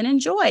 yes, even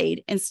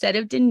enjoyed instead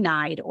of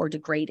denied or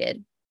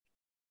degraded.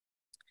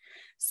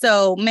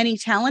 So many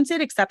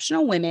talented,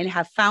 exceptional women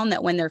have found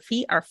that when their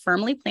feet are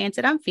firmly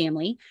planted on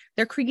family,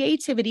 their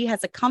creativity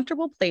has a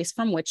comfortable place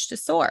from which to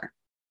soar.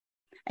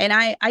 And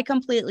I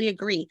completely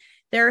agree.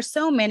 There are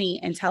so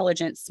many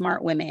intelligent,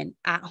 smart women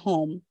at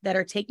home that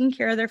are taking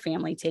care of their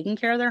family, taking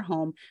care of their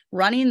home,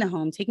 running the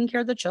home, taking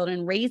care of the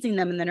children, raising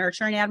them in the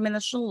nurture and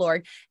admonition of the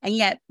Lord. And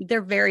yet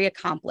they're very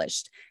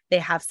accomplished. They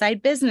have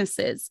side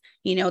businesses.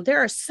 You know, there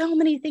are so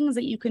many things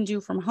that you can do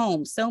from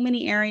home, so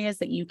many areas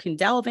that you can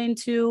delve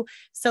into,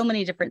 so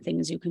many different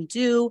things you can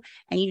do.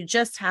 And you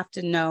just have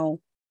to know,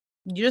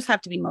 you just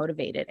have to be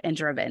motivated and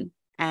driven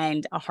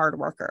and a hard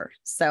worker.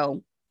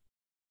 So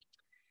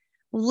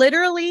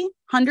literally,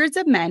 hundreds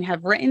of men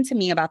have written to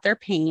me about their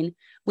pain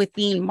with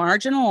being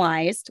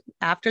marginalized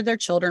after their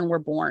children were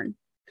born.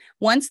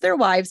 Once their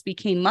wives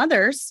became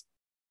mothers,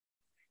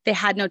 they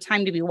had no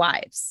time to be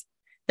wives.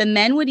 The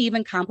men would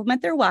even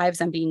compliment their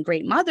wives on being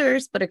great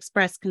mothers, but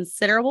express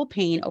considerable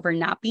pain over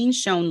not being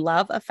shown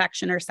love,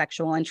 affection, or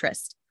sexual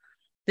interest.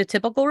 The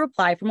typical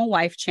reply from a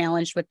wife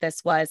challenged with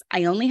this was,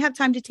 "I only have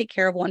time to take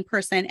care of one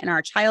person, and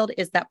our child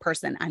is that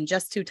person. I'm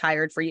just too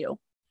tired for you."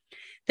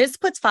 This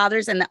puts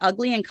fathers in the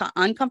ugly and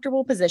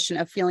uncomfortable position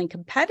of feeling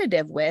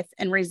competitive with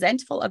and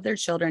resentful of their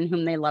children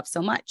whom they love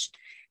so much.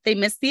 They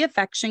miss the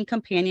affection,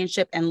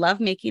 companionship, and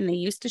lovemaking they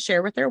used to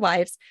share with their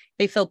wives.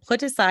 They feel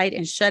put aside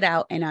and shut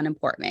out and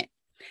unimportant.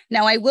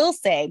 Now, I will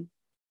say,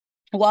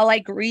 while I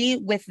agree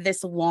with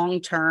this long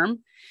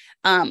term,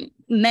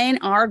 men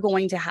are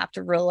going to have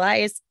to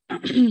realize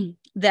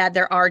that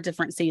there are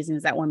different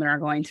seasons that women are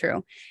going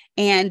through.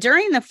 And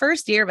during the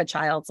first year of a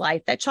child's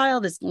life, that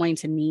child is going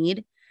to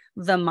need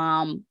the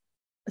mom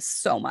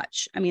so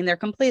much. I mean, they're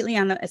completely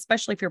on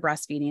especially if you're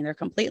breastfeeding, they're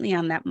completely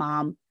on that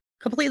mom,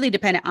 completely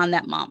dependent on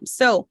that mom.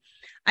 So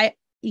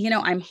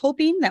I'm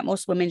hoping that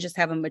most women just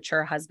have a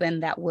mature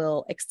husband that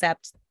will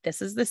accept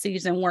this is the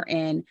season we're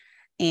in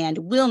and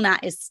will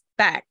not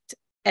expect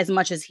as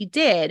much as he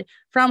did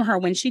from her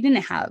when she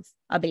didn't have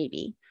a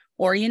baby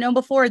or,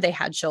 before they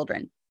had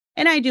children.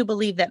 And I do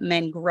believe that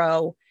men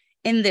grow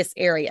in this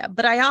area,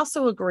 but I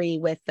also agree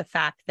with the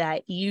fact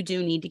that you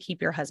do need to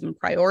keep your husband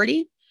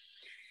priority.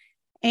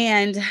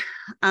 And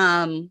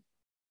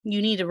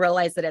you need to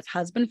realize that it's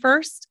husband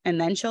first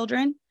and then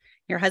children.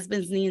 Your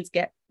husband's needs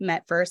get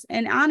met first.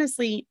 And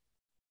honestly,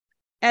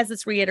 as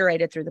it's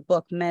reiterated through the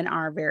book, men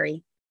are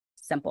very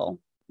simple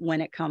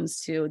when it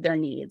comes to their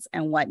needs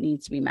and what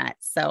needs to be met.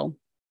 So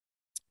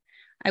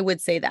I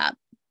would say that.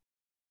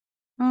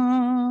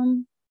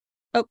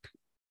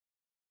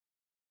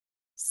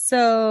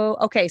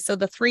 So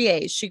the 3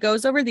 A's. She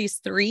goes over these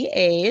 3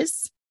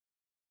 A's.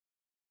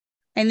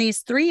 And these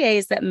 3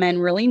 A's that men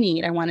really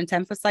need, I wanted to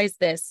emphasize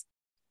this.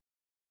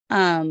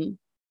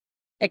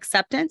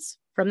 Acceptance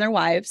from their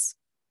wives,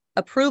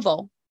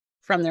 approval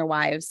from their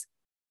wives,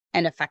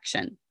 and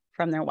affection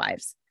from their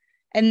wives.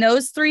 And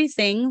those 3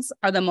 things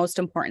are the most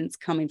important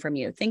coming from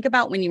you. Think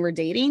about when you were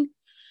dating.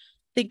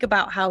 Think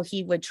about how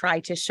he would try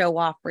to show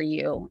off for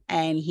you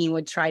and he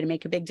would try to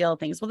make a big deal of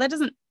things. Well, that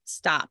doesn't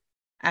stop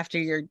after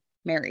you're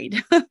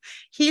married.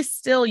 He's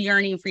still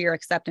yearning for your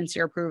acceptance,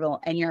 your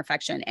approval, and your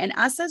affection. And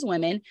us as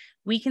women,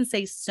 we can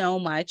say so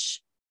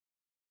much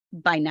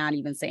by not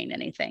even saying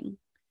anything.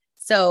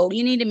 So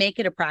you need to make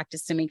it a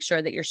practice to make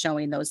sure that you're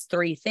showing those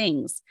 3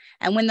 things.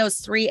 And when those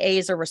 3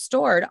 A's are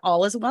restored,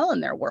 all is well in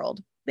their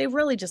world. They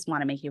really just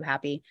want to make you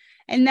happy.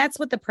 And that's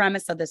what the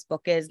premise of this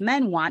book is.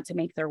 Men want to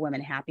make their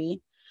women happy.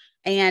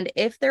 And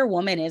if their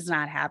woman is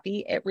not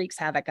happy, it wreaks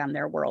havoc on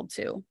their world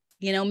too.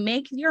 You know,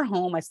 make your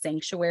home a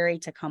sanctuary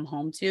to come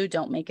home to.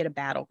 Don't make it a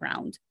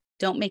battleground.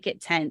 Don't make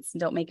it tense.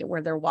 Don't make it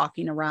where they're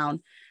walking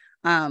around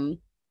on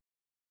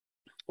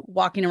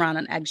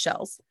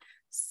eggshells.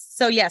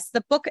 So yes,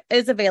 the book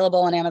is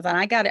available on Amazon.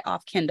 I got it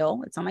off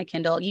Kindle. It's on my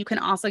Kindle. You can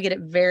also get it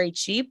very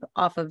cheap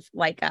off of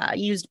like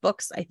used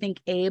books. I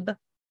think Abe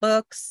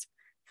Books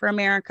for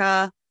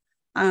America.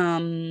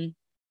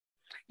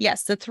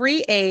 Yes, the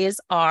 3 A's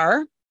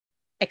are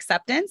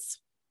acceptance,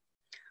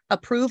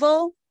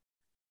 approval,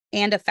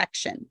 and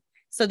affection.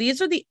 So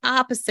these are the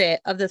opposite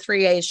of the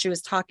 3 A's she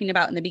was talking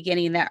about in the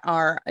beginning that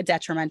are a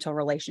detrimental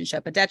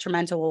relationship. A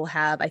detrimental will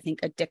have, I think,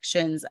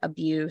 addictions,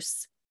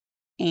 abuse,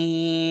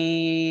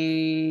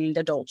 and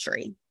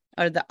adultery.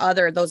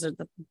 Those are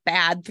the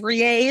bad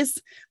 3 A's,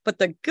 but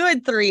the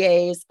good 3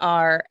 A's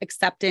are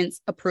acceptance,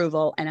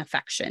 approval, and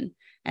affection.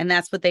 And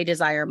that's what they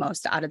desire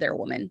most out of their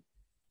woman.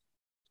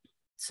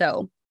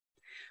 So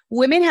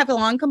women have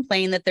long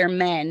complained that their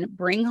men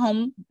bring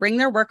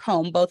their work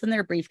home, both in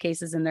their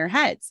briefcases and their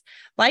heads.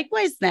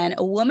 Likewise, then,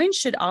 a woman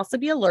should also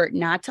be alert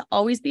not to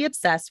always be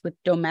obsessed with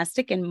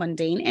domestic and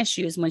mundane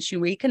issues when she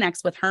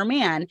reconnects with her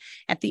man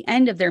at the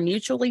end of their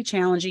mutually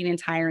challenging and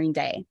tiring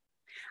day.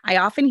 I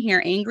often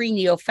hear angry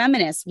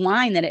neo-feminists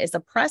whine that it is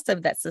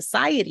oppressive that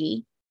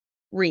society,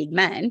 read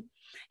men,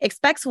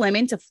 expects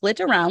women to flit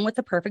around with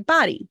the perfect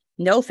body.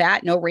 No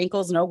fat, no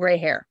wrinkles, no gray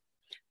hair.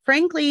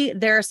 Frankly,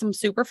 there are some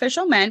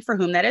superficial men for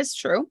whom that is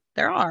true.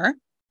 There are.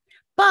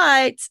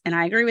 But, and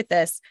I agree with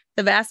this,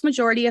 the vast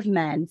majority of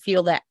men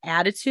feel that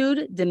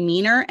attitude,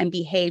 demeanor, and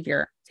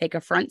behavior take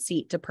a front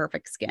seat to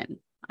perfect skin.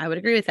 I would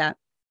agree with that.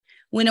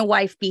 When a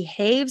wife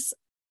behaves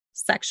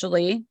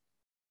sexually,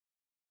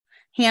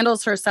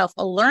 handles herself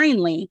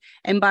alluringly,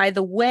 and by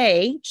the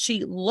way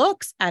she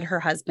looks at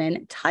her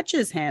husband,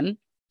 touches him,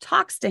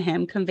 talks to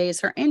him,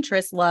 conveys her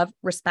interest, love,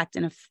 respect,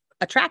 and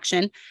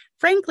attraction,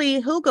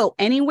 frankly, he'll go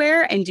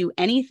anywhere and do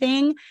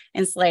anything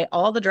and slay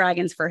all the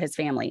dragons for his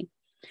family.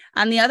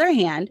 On the other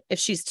hand, if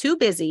she's too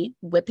busy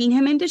whipping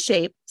him into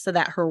shape so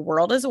that her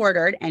world is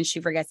ordered and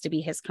she forgets to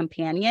be his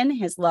companion,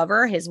 his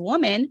lover, his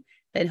woman,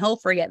 then he'll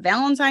forget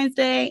Valentine's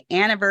Day,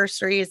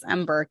 anniversaries,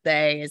 and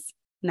birthdays.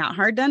 Not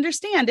hard to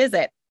understand, is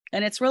it?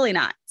 And it's really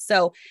not.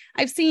 So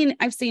I've seen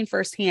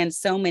firsthand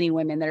so many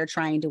women that are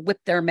trying to whip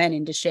their men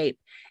into shape.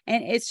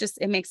 And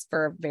it makes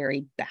for a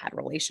very bad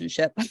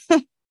relationship.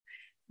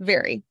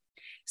 Very.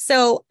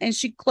 So, and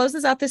she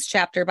closes out this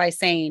chapter by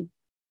saying,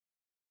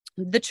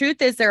 the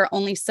truth is there are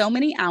only so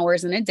many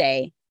hours in a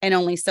day and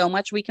only so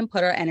much we can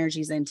put our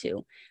energies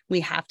into.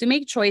 We have to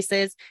make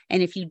choices.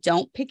 And if you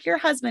don't pick your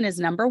husband as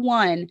number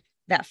 1,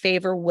 that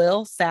favor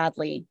will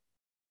sadly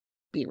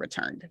be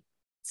returned.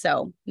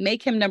 So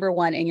make him number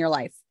 1 in your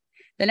life.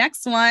 The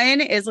next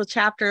one is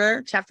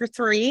chapter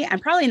 3. I'm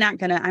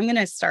going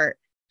to start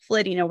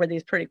flitting over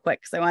these pretty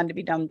quick because I wanted to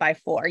be done by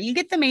 4. You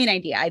get the main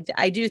idea.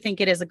 I do think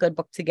it is a good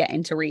book to get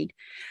in to read.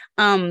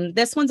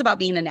 This one's about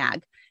being a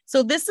nag.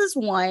 So this is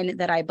one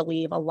that I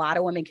believe a lot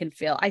of women can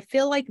feel. I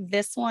feel like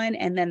this one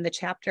and then the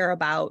chapter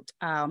about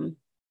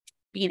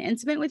being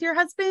intimate with your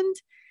husband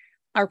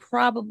are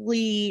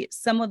probably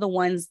some of the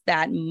ones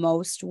that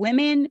most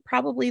women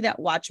probably that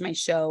watch my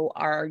show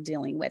are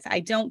dealing with.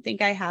 I don't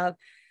think I have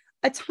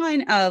a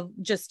ton of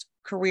just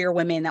career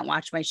women that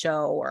watch my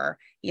show or,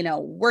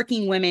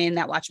 working women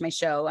that watch my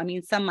show. I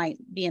mean, some might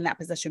be in that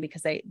position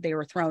because they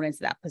were thrown into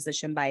that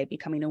position by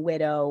becoming a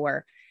widow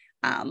or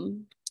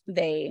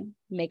they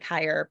make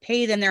higher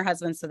pay than their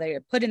husbands. So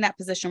they're put in that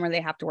position where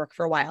they have to work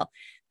for a while.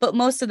 But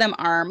most of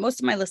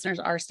my listeners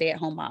are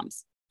stay-at-home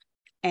moms.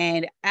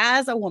 And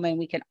as a woman,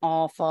 we can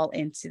all fall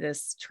into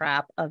this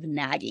trap of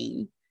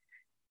nagging.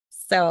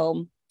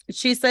 So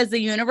she says the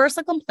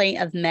universal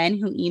complaint of men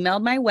who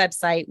emailed my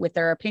website with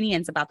their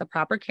opinions about the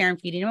proper care and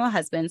feeding of their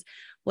husbands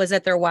was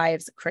that their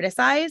wives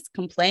criticize,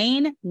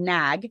 complain,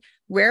 nag,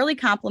 rarely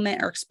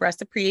compliment or express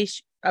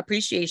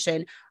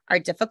appreciation, are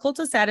difficult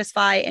to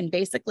satisfy, and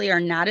basically are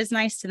not as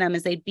nice to them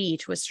as they'd be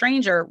to a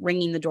stranger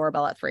ringing the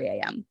doorbell at 3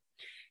 a.m.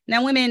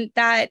 Now, women,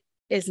 that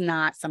is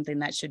not something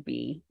that should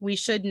be. We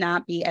should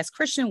not be, as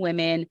Christian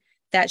women,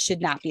 that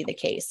should not be the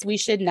case. We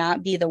should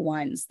not be the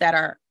ones that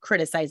are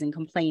criticizing,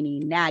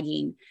 complaining,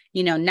 nagging,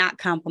 not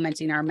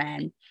complimenting our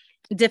men.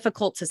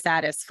 Difficult to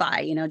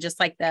satisfy, just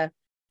like the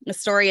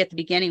story at the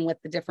beginning with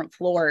the different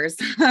floors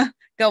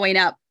going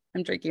up.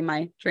 I'm drinking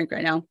my drink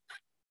right now.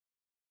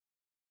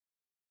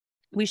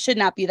 We should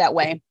not be that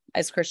way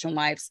as Christian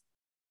wives.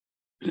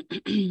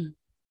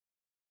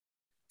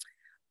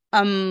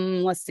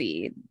 Let's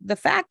see. The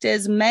fact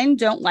is, men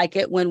don't like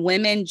it when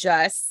women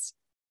just,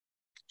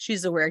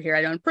 she's a word here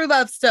I don't approve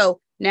of, so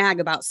nag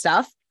about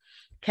stuff,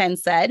 Ken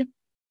said.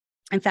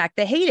 In fact,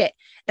 they hate it.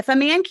 If a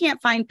man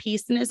can't find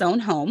peace in his own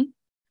home,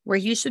 where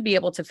he should be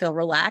able to feel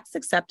relaxed,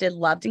 accepted,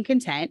 loved, and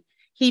content,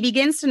 he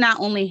begins to not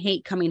only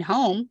hate coming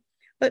home,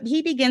 but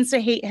he begins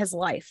to hate his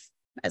life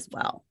as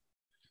well.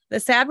 The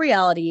sad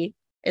reality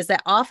is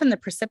that often the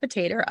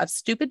precipitator of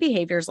stupid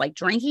behaviors like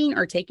drinking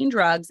or taking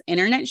drugs,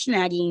 internet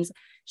shenanigans,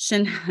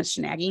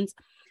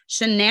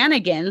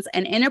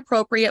 and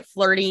inappropriate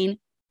flirting,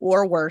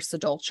 or worse,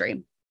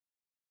 adultery.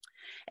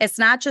 It's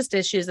not just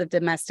issues of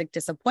domestic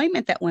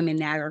disappointment that women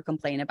nag or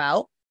complain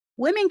about.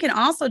 Women can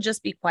also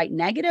just be quite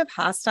negative,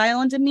 hostile,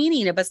 and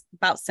demeaning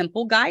about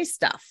simple guy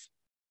stuff.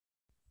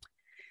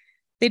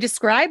 They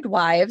described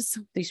wives,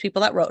 these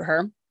people that wrote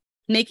her,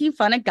 making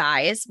fun of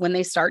guys when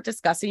they start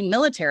discussing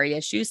military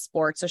issues,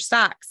 sports, or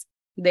stocks.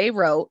 They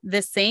wrote,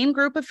 the same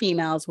group of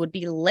females would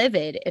be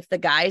livid if the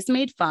guys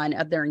made fun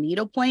of their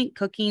needlepoint,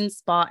 cooking,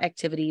 spa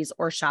activities,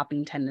 or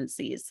shopping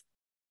tendencies.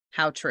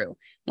 How true.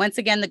 Once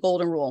again, the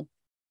golden rule.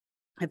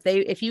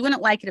 If you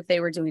wouldn't like it if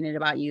they were doing it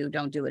about you,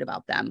 don't do it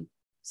about them.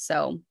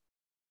 So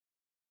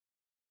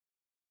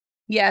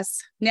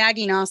yes,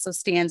 nagging also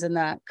stands in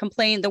the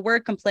complain. The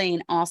word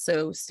complain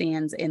also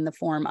stands in the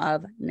form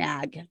of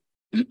nag.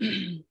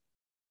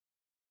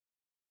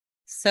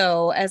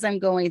 So as I'm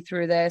going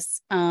through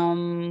this,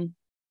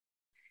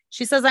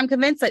 she says, I'm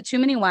convinced that too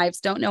many wives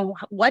don't know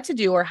what to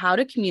do or how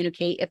to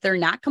communicate if they're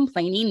not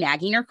complaining,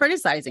 nagging, or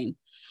criticizing.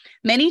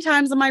 Many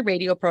times on my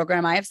radio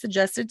program, I have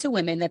suggested to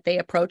women that they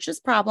approach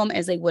this problem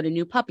as they would a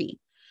new puppy.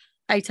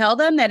 I tell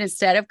them that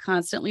instead of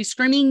constantly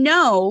screaming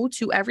no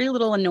to every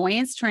little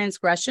annoyance,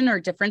 transgression, or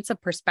difference of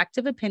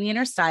perspective, opinion,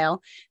 or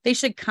style, they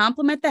should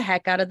compliment the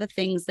heck out of the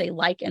things they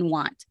like and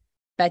want.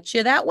 Bet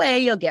you that way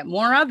you'll get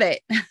more of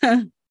it.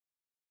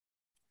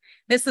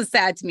 This is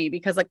sad to me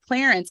because like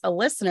Clarence, a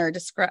listener,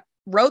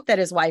 wrote that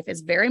his wife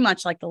is very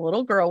much like the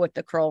little girl with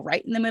the curl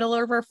right in the middle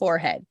of her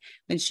forehead.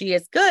 When she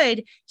is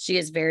good, she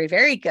is very,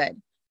 very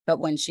good. But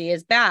when she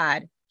is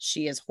bad,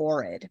 she is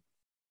horrid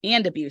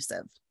and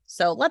abusive.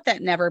 So let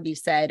that never be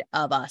said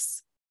of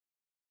us.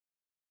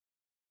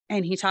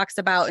 And he talks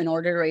about in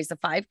order to raise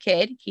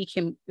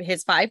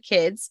his 5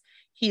 kids,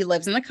 he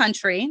lives in the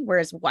country where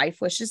his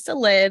wife wishes to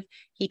live.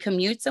 He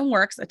commutes and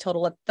works a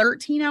total of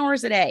 13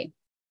 hours a day.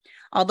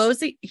 Although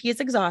he is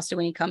exhausted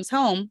when he comes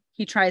home,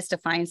 he tries to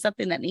find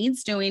something that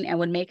needs doing and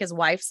would make his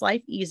wife's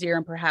life easier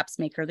and perhaps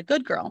make her the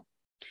good girl.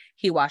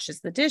 He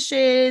washes the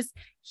dishes.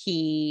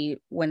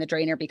 When the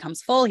drainer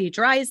becomes full, he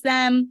dries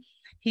them.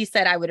 He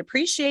said, I would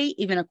appreciate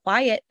even a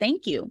quiet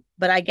thank you,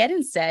 but I get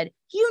instead,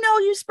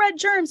 you spread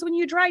germs when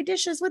you dry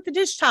dishes with the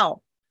dish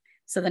towel.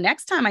 So the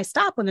next time I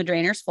stop when the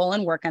drainer's full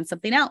and work on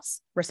something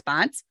else.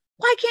 Response,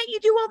 why can't you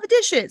do all the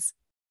dishes?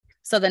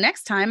 So the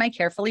next time I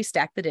carefully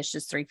stack the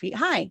dishes 3 feet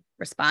high.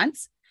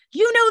 Response,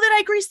 you know that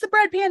I greased the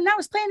bread pan and I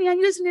was planning on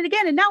using it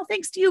again. And now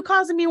thanks to you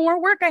causing me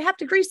more work, I have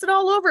to grease it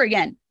all over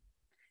again.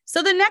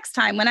 So the next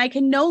time when I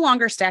can no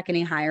longer stack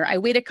any higher, I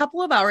wait a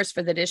couple of hours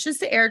for the dishes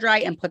to air dry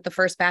and put the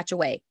first batch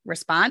away.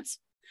 Response,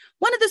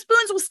 one of the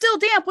spoons was still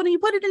damp when you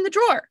put it in the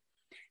drawer.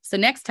 So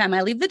next time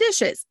I leave the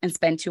dishes and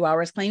spend 2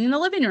 hours cleaning the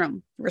living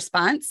room.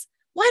 Response,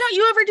 why don't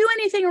you ever do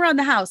anything around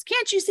the house?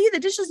 Can't you see the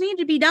dishes need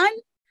to be done?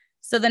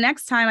 So the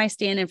next time I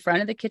stand in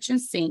front of the kitchen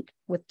sink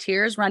with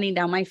tears running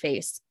down my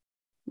face,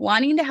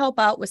 wanting to help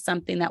out with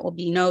something that will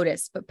be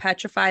noticed, but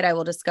petrified I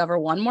will discover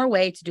one more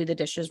way to do the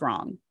dishes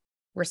wrong.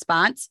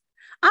 Response,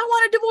 I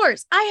want a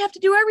divorce. I have to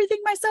do everything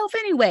myself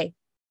anyway.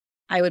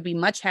 I would be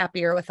much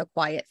happier with a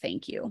quiet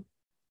thank you.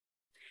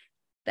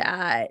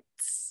 That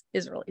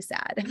is really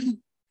sad.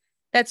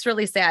 That's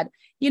really sad.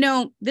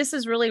 This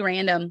is really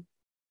random,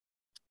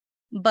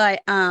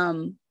 but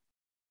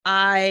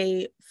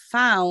I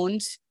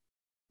found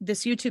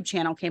this YouTube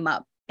channel came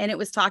up and it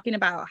was talking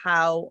about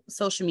how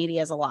social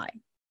media is a lie.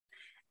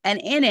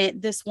 And in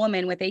it, this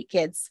woman with 8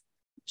 kids,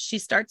 she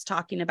starts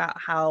talking about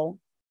how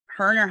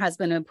her and her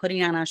husband have been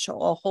putting on a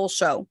whole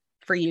show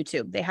for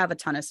YouTube. They have a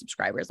ton of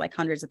subscribers, like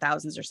hundreds of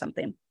thousands or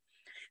something.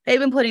 They've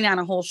been putting on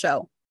a whole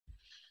show.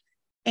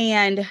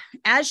 And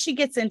as she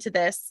gets into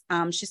this,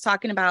 she's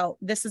talking about,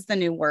 this is the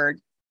new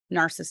word,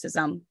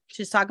 narcissism.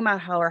 She's talking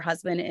about how her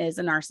husband is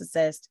a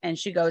narcissist and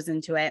she goes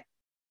into it.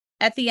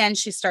 At the end,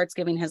 she starts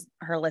giving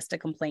her list of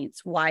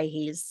complaints, why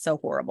he's so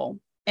horrible.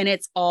 And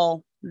it's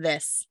all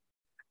this.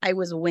 I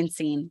was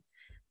wincing.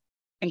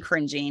 and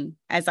cringing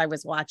as I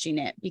was watching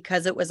it,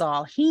 because it was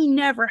all, he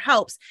never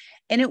helps.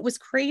 And it was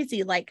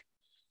crazy. Like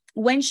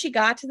when she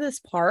got to this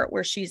part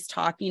where she's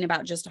talking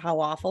about just how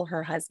awful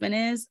her husband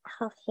is,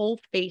 her whole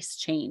face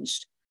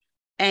changed.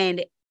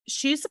 And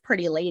she's a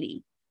pretty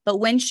lady. But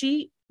when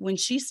she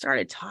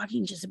started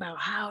talking just about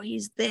how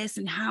he's this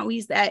and how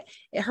he's that,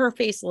 her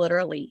face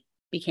literally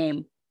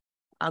became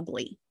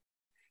ugly.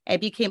 It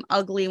became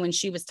ugly when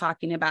she was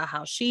talking about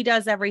how she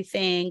does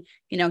everything.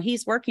 You know,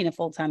 he's working a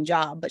full-time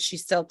job, but she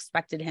still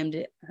expected him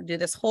to do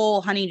this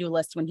whole honey-do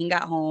list when he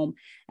got home.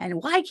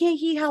 And why can't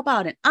he help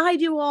out? And I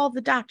do all the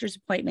doctor's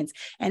appointments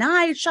and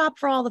I shop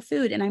for all the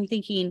food. And I'm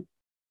thinking,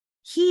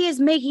 he is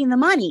making the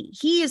money.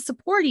 He is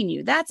supporting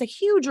you. That's a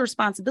huge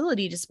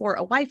responsibility to support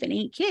a wife and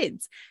 8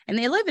 kids. And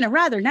they live in a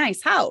rather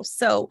nice house.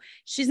 So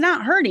she's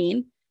not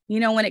hurting,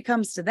 you know, when it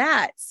comes to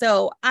that.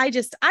 So I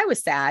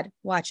was sad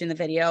watching the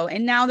video,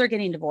 and now they're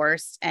getting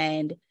divorced.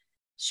 And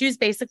she was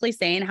basically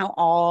saying how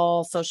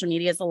all social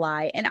media is a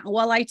lie. And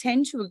while I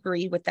tend to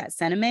agree with that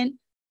sentiment,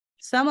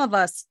 some of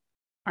us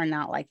are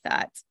not like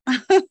that.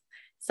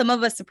 Some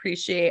of us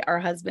appreciate our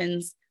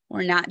husbands.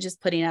 We're not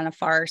just putting on a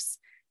farce.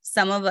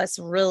 Some of us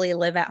really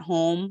live at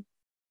home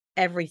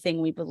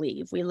everything we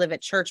believe. We live at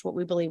church what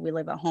we believe. We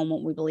live at home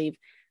what we believe.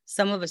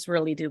 Some of us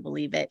really do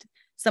believe it.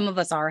 Some of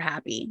us are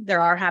happy. There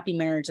are happy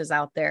marriages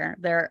out there.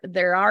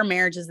 There are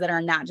marriages that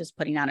are not just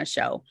putting on a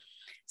show.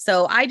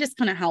 So I just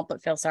couldn't help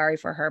but feel sorry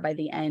for her by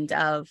the end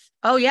of,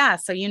 oh yeah,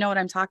 so you know what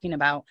I'm talking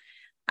about.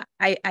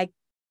 I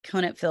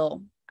couldn't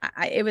feel,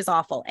 it was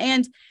awful.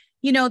 And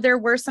you know, there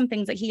were some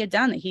things that he had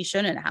done that he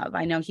shouldn't have.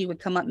 I know he would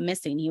come up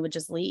missing. He would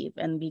just leave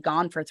and be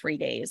gone for 3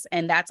 days.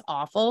 And that's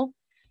awful.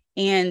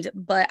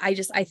 But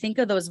I think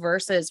of those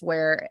verses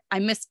where I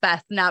miss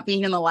Beth not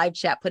being in the live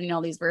chat, putting all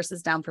these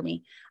verses down for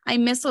me. I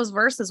miss those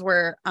verses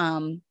where,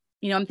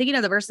 you know, I'm thinking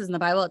of the verses in the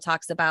Bible. It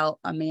talks about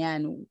a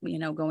man, you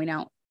know, going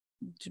out,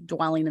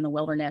 dwelling in the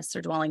wilderness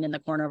or dwelling in the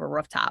corner of a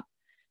rooftop.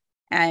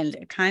 And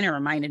it kind of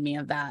reminded me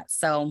of that.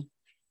 So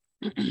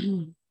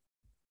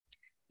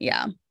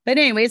yeah. But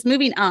anyways,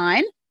 moving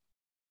on.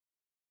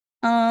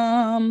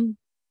 A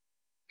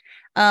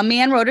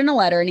man wrote in a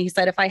letter and he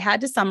said, if I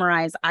had to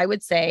summarize, I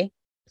would say,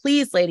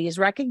 please, ladies,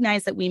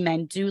 recognize that we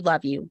men do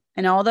love you.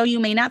 And although you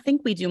may not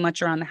think we do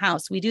much around the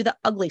house, we do the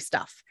ugly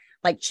stuff,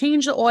 like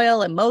change the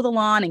oil and mow the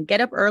lawn and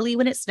get up early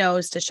when it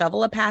snows to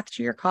shovel a path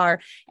to your car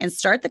and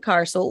start the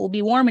car so it will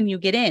be warm when you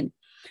get in.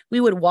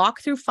 We would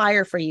walk through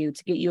fire for you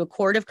to get you a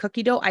quart of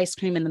cookie dough ice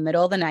cream in the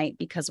middle of the night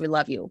because we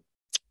love you.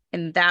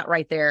 And that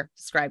right there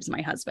describes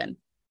my husband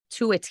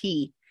to a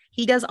T.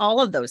 He does all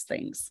of those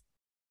things,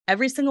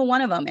 every single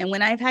one of them. And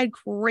when I've had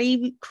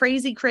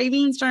crazy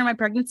cravings during my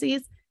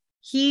pregnancies,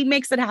 he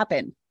makes it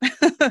happen.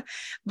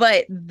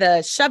 But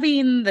the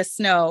shoving the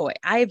snow,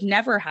 I've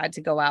never had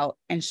to go out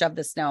and shove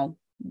the snow,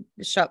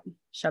 shove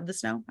the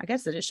snow. I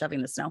guess it is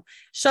shoving the snow,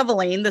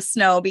 shoveling the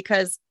snow,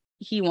 because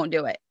he won't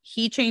do it.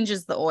 He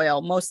changes the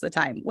oil most of the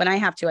time. When I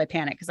have to, I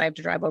panic because I have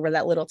to drive over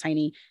that little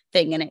tiny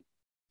thing and it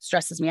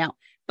stresses me out.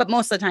 But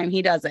most of the time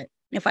he does it.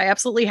 If I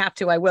absolutely have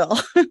to, I will.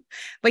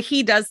 But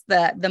he does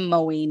the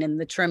mowing and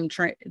the trimming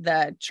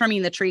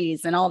the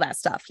trees and all that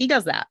stuff. He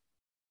does that.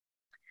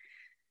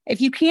 If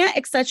you can't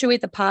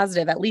accentuate the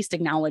positive, at least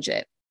acknowledge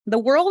it. The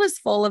world is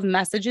full of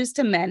messages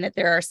to men that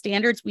there are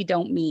standards we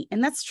don't meet.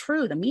 And that's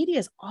true. The media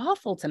is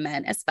awful to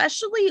men,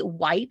 especially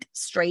white,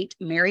 straight,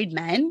 married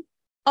men.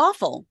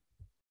 Awful.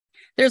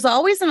 There's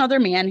always another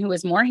man who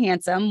is more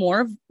handsome,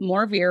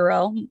 more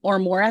virile, or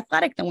more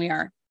athletic than we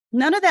are.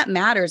 None of that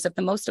matters if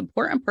the most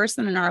important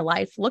person in our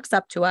life looks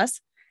up to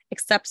us,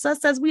 accepts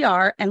us as we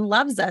are, and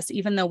loves us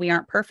even though we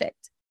aren't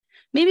perfect.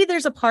 Maybe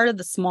there's a part of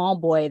the small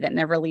boy that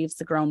never leaves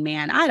the grown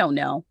man. I don't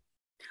know.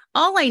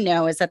 All I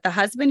know is that the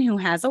husband who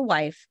has a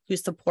wife who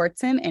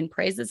supports him and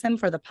praises him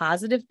for the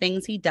positive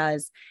things he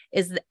does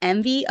is the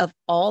envy of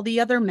all the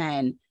other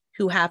men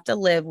who have to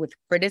live with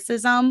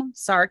criticism,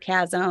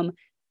 sarcasm,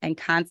 and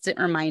constant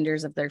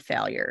reminders of their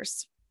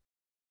failures.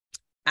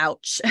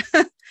 Ouch.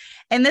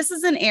 And this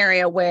is an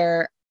area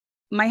where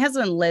my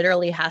husband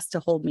literally has to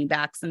hold me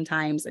back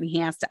sometimes. And he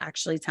has to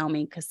actually tell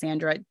me,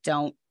 Cassandra,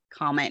 don't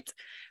comment,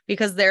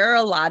 because there are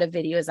a lot of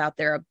videos out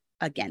there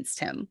against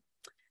him.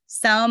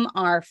 Some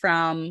are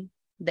from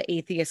the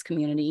atheist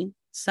community.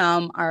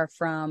 Some are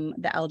from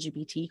the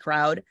LGBT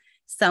crowd.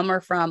 Some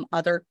are from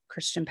other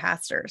Christian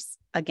pastors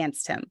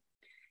against him.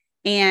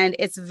 And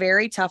it's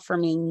very tough for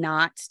me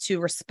not to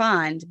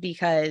respond,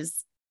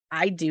 because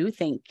I do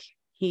think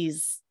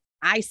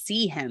I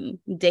see him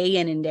day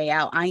in and day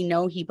out. I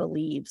know he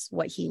believes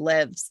what he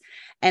lives,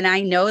 and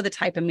I know the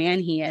type of man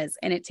he is.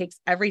 And it takes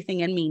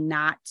everything in me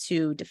not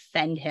to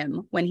defend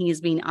him when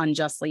he's being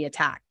unjustly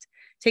attacked.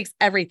 It takes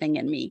everything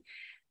in me.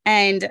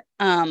 And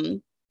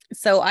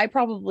so I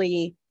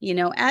probably, you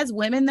know, as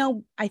women,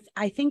 though,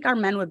 I think our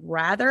men would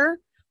rather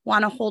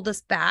want to hold us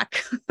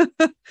back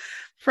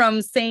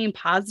from saying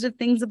positive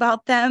things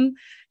about them,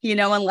 you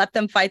know, and let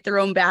them fight their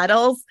own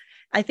battles.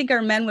 I think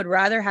our men would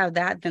rather have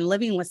that than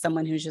living with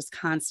someone who's just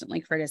constantly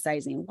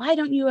criticizing. Why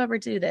don't you ever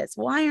do this?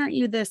 Why aren't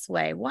you this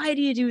way? Why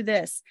do you do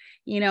this?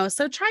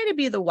 So try to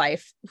be the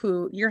wife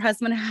who your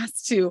husband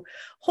has to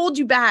hold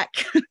you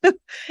back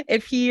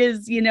if he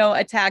is,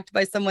 attacked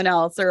by someone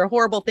else or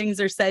horrible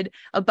things are said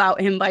about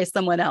him by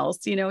someone else.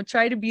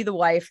 Try to be the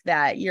wife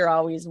that you're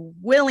always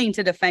willing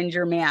to defend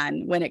your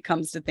man when it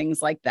comes to things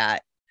like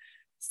that.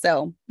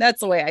 So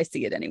that's the way I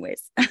see it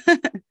anyways.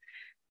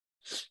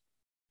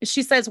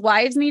 She says,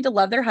 wives need to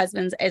love their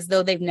husbands as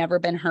though they've never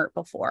been hurt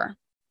before.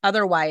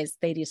 Otherwise,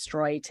 they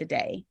destroy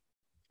today.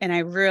 And I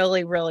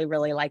really, really,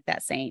 really like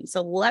that saying.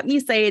 So let me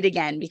say it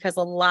again, because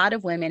a lot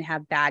of women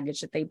have baggage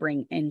that they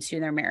bring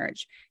into their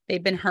marriage.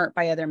 They've been hurt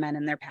by other men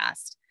in their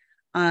past.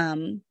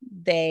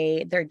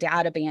 Their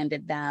dad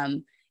abandoned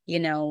them.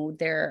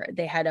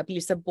 They had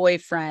abusive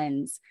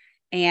boyfriends,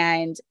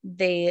 and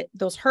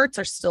those hurts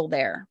are still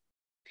there.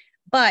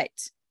 But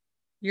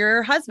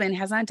your husband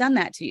has not done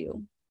that to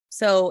you.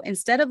 So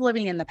instead of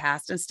living in the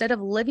past, instead of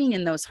living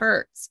in those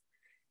hurts,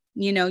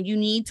 you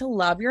need to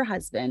love your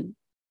husband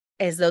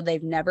as though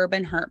they've never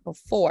been hurt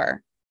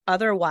before.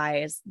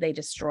 Otherwise, they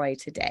destroy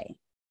today.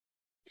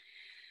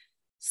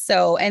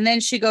 So, and then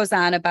she goes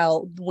on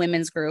about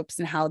women's groups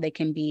and how they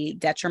can be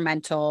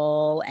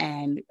detrimental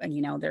and,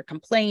 they're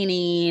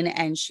complaining.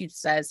 And she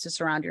says to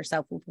surround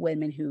yourself with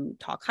women who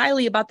talk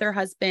highly about their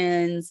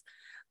husbands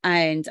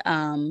and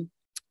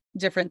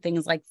different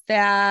things like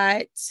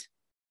that.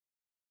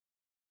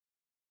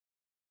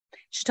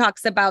 She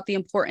talks about the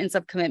importance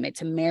of commitment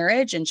to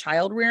marriage and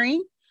child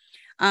rearing.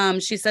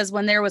 She says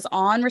when there was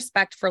awe and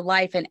respect for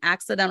life, an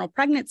accidental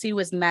pregnancy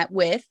was met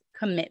with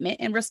commitment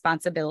and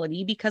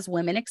responsibility because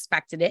women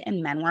expected it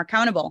and men were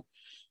accountable.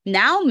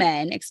 Now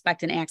men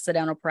expect an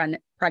accidental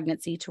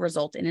pregnancy to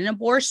result in an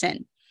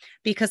abortion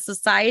because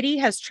society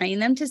has trained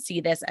them to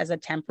see this as a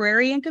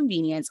temporary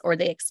inconvenience, or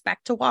they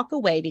expect to walk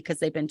away because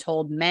they've been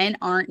told men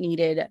aren't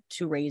needed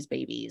to raise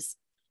babies.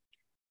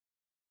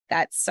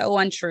 That's so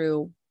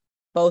untrue.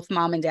 Both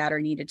mom and dad are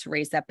needed to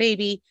raise that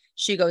baby.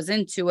 She goes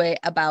into it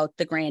about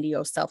the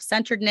grandiose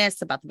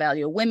self-centeredness, about the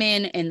value of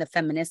women in the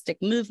feministic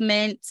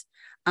movement,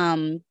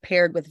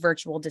 paired with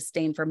virtual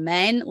disdain for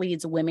men,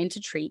 leads women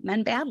to treat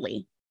men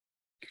badly.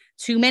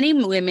 Too many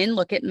women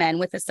look at men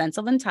with a sense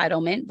of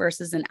entitlement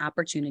versus an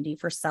opportunity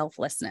for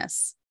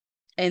selflessness.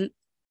 And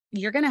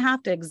you're going to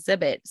have to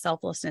exhibit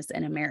selflessness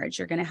in a marriage.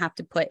 You're going to have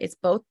to it's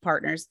both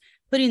partners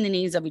putting the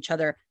needs of each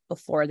other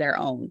before their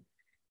own.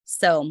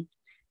 So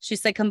she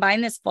said,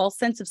 combine this false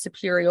sense of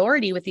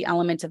superiority with the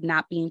element of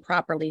not being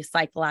properly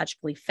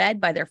psychologically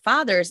fed by their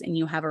fathers, and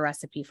you have a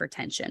recipe for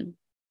tension.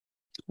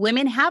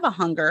 Women have a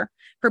hunger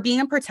for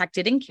being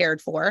protected and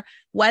cared for,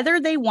 whether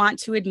they want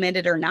to admit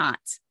it or not.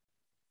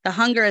 The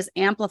hunger is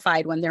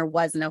amplified when there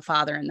was no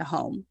father in the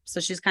home. So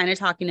she's kind of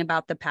talking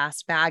about the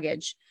past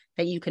baggage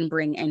that you can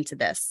bring into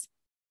this.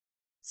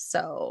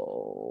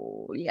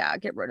 So yeah,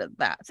 get rid of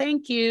that.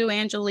 Thank you,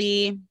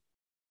 Angeli.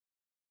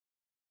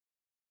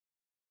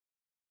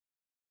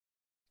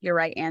 You're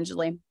right,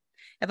 Angeli.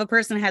 If a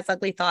person has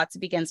ugly thoughts, it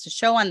begins to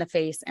show on the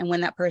face. And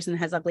when that person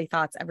has ugly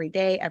thoughts every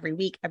day, every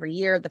week, every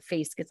year, the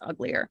face gets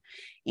uglier.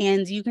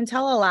 And you can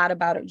tell a lot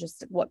about it,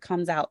 just what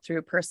comes out through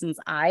a person's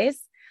eyes.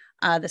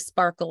 The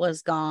sparkle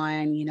is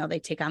gone. They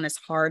take on this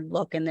hard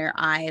look in their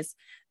eyes,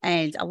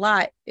 and a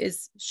lot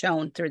is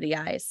shown through the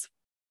eyes.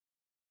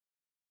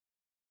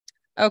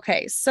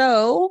 Okay,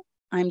 so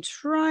I'm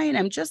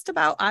just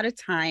about out of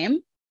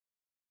time.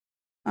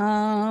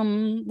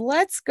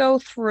 Let's go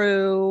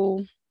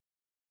through.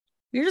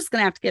 You're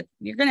going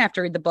to have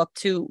to read the book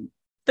too.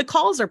 The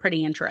calls are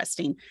pretty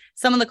interesting.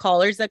 Some of the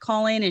callers that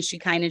call in, and she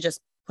kind of just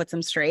puts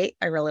them straight.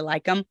 I really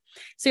like them.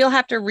 So you'll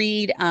have to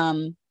read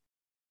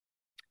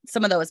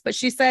some of those. But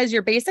she says,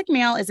 your basic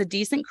male is a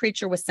decent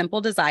creature with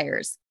simple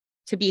desires: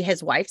 to be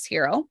his wife's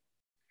hero,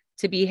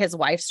 to be his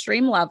wife's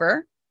dream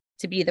lover,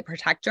 to be the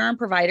protector and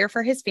provider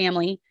for his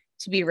family,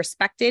 to be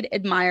respected,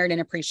 admired, and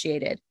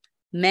appreciated.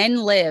 Men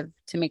live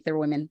to make their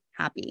women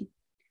happy.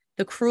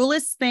 The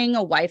cruelest thing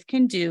a wife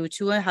can do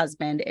to a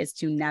husband is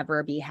to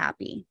never be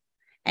happy.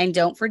 And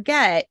don't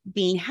forget,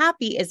 being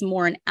happy is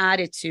more an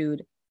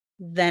attitude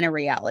than a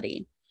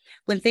reality.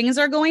 When things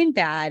are going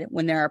bad,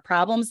 when there are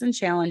problems and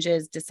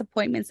challenges,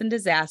 disappointments and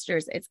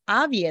disasters, it's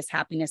obvious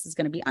happiness is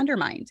going to be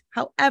undermined.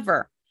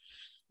 However,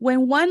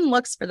 when one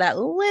looks for that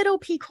little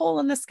peak hole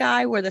in the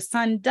sky where the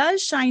sun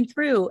does shine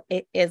through,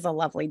 it is a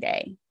lovely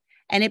day.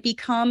 And it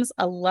becomes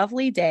a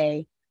lovely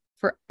day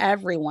for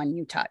everyone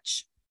you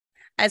touch.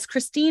 As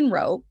Christine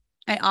wrote,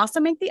 I also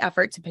make the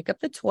effort to pick up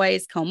the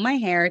toys, comb my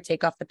hair,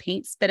 take off the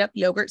paint, spit up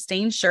yogurt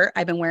stained shirt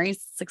I've been wearing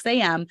since 6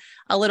 a.m.,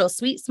 a little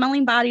sweet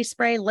smelling body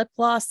spray, lip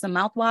gloss, some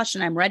mouthwash,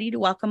 and I'm ready to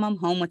welcome him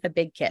home with a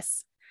big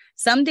kiss.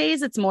 Some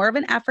days it's more of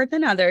an effort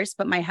than others,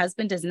 but my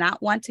husband does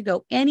not want to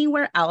go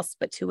anywhere else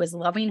but to his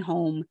loving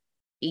home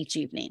each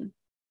evening.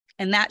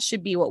 And that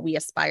should be what we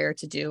aspire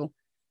to do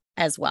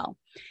as well.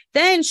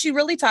 Then she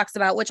really talks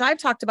about, which I've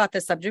talked about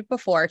this subject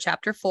before,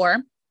 chapter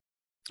 4.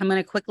 I'm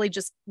going to quickly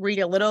just read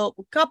a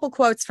couple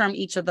quotes from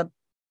each of the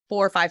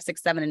 4, 5,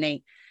 6, 7, and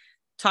 8.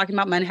 talking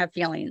about men have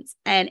feelings.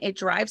 And it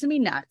drives me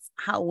nuts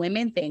how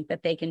women think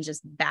that they can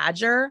just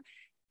badger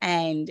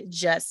and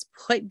just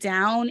put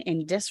down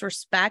and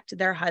disrespect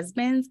their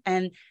husbands.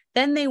 And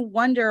then they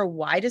wonder,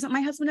 why doesn't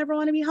my husband ever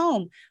want to be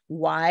home?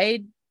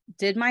 Why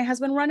did my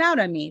husband run out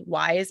on me?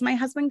 Why is my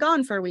husband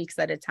gone for weeks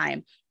at a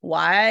time?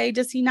 Why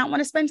does he not want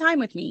to spend time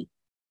with me?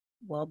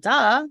 Well,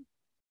 duh.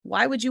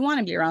 Why would you want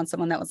to be around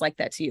someone that was like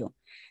that to you?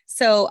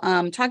 So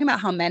talking about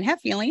how men have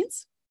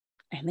feelings,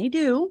 and they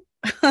do,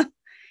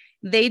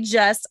 they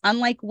just,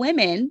 unlike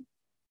women,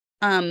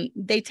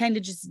 they tend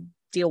to just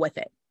deal with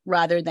it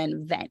rather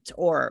than vent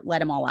or let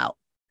them all out.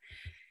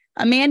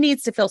 A man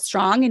needs to feel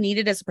strong and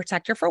needed as a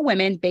protector for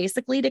women,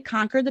 basically to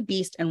conquer the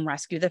beast and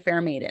rescue the fair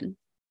maiden.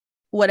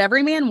 What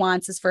every man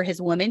wants is for his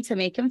woman to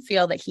make him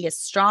feel that he is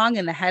strong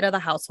and the head of the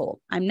household.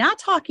 I'm not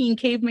talking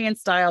caveman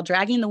style,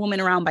 dragging the woman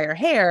around by her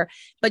hair,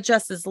 but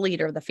just as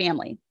leader of the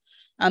family.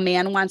 A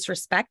man wants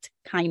respect,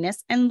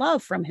 kindness, and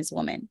love from his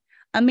woman.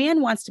 A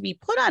man wants to be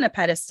put on a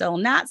pedestal,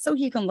 not so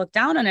he can look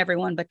down on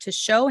everyone, but to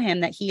show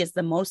him that he is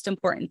the most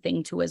important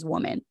thing to his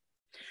woman.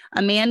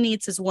 A man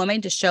needs his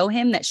woman to show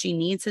him that she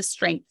needs his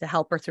strength to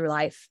help her through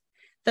life.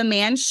 The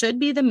man should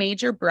be the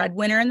major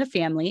breadwinner in the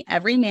family.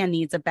 Every man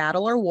needs a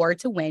battle or war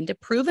to win to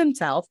prove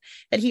himself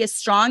that he is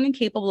strong and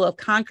capable of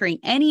conquering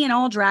any and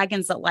all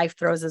dragons that life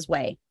throws his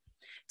way.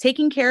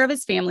 Taking care of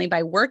his family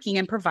by working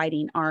and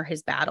providing are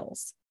his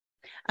battles.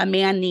 A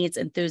man needs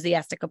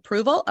enthusiastic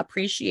approval,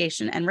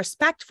 appreciation, and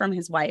respect from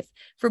his wife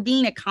for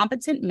being a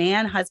competent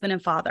man, husband,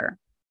 and father.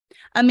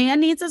 A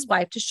man needs his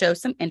wife to show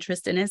some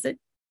interest in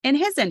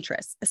his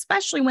interests,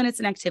 especially when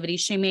it's an activity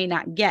she may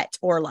not get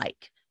or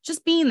like.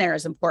 Just being there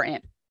is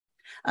important.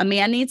 A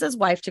man needs his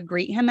wife to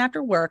greet him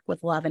after work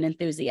with love and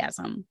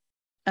enthusiasm.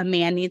 A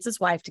man needs his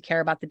wife to care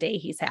about the day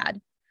he's had.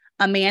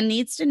 A man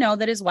needs to know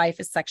that his wife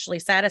is sexually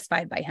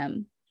satisfied by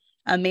him.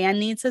 A man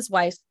needs his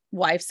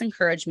wife's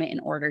encouragement in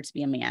order to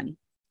be a man.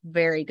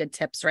 Very good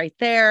tips right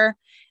there.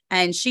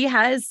 And she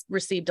has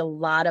received a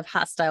lot of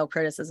hostile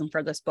criticism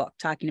for this book,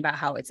 talking about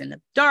how it's in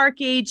the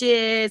dark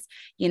ages,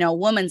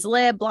 woman's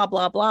lib, blah,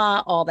 blah,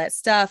 blah, all that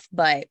stuff.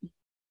 But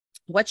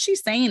what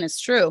she's saying is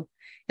true,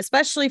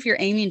 especially if you're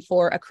aiming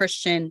for a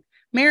Christian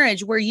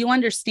marriage where you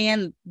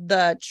understand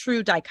the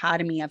true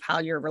dichotomy of how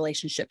your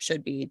relationship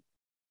should be.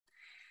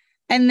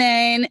 And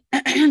then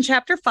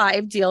chapter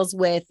 5 deals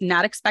with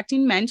not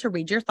expecting men to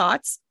read your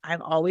thoughts.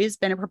 I've always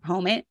been a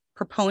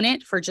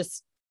proponent for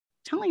just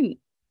telling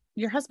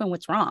your husband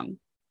what's wrong,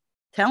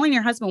 telling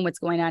your husband what's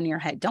going on in your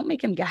head. Don't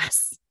make him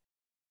guess.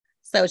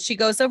 So she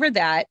goes over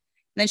that.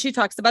 Then she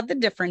talks about the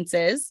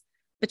differences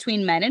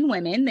between men and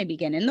women. They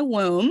begin in the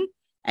womb,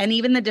 and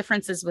even the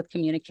differences with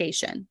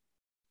communication.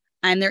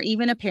 And they're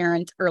even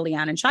apparent early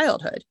on in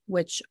childhood,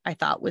 which I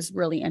thought was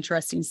really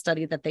interesting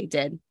study that they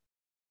did.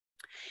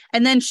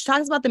 And then she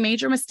talks about the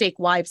major mistake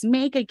wives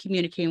make in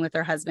communicating with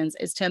their husbands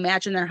is to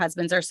imagine their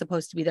husbands are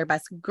supposed to be their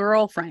best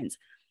girlfriends.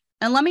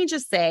 And let me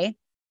just say,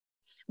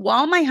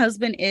 while my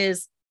husband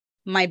is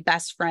my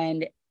best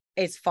friend,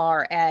 as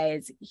far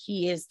as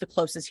he is the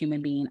closest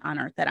human being on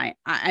earth, that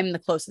I'm the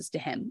closest to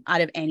him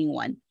out of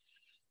anyone,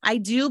 I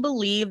do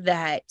believe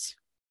that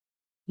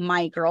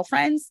my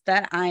girlfriends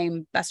that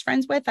I'm best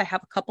friends with, I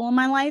have a couple in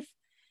my life,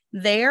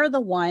 they're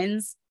the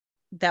ones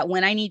that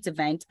when I need to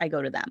vent, I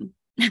go to them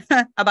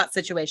about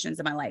situations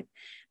in my life,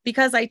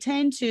 because I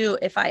tend to,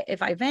 if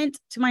I vent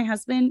to my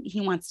husband,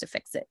 he wants to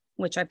fix it,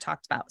 which I've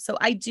talked about. So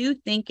I do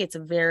think it's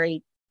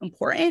very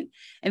important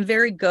and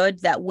very good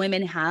that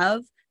women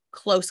have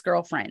close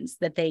girlfriends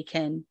that they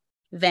can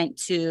vent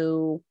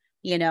to,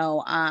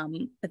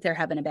 if they're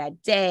having a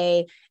bad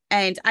day.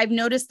 And I've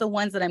noticed the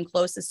ones that I'm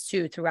closest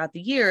to throughout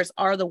the years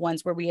are the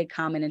ones where we had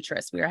common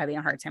interests. We were having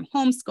a hard time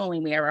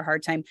homeschooling. We have a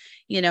hard time,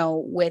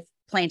 with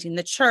planting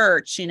the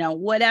church,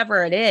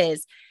 whatever it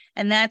is.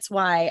 And that's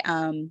why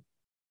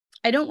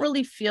I don't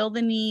really feel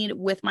the need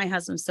with my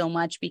husband so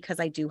much, because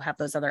I do have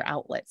those other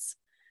outlets.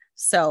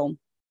 So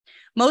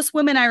most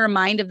women I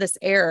remind of this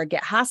error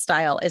get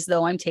hostile as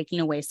though I'm taking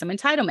away some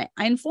entitlement.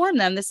 I inform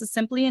them this is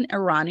simply an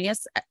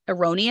erroneous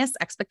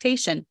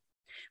expectation.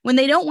 When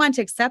they don't want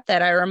to accept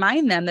that, I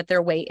remind them that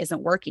their way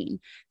isn't working.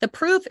 The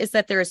proof is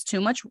that there is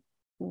too much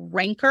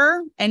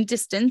rancor and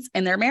distance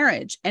in their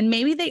marriage, and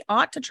maybe they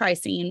ought to try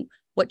seeing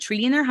what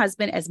treating their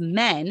husband as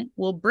men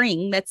will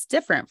bring that's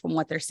different from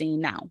what they're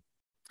seeing now.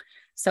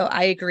 So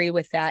I agree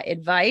with that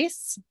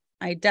advice.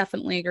 I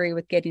definitely agree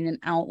with getting an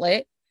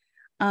outlet.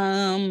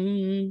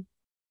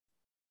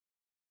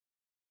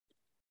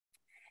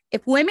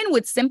 If women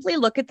would simply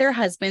look at their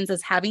husbands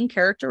as having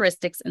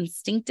characteristics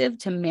instinctive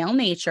to male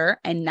nature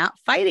and not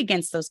fight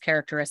against those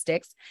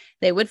characteristics,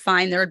 they would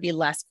find there would be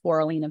less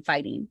quarreling and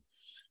fighting.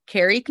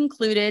 Carrie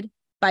concluded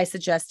by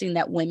suggesting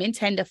that women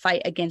tend to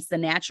fight against the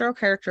natural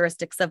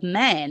characteristics of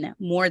men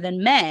more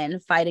than men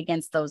fight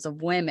against those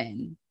of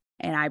women.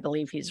 And I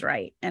believe he's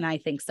right. And I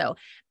think so.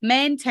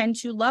 Men tend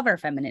to love our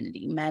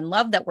femininity. Men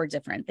love that we're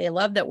different. They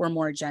love that we're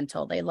more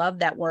gentle. They love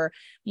that we're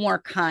more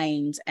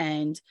kind.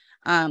 And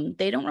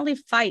they don't really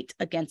fight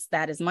against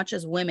that as much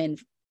as women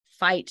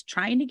fight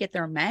trying to get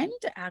their men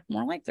to act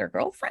more like their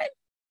girlfriend.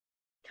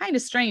 kind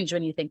of strange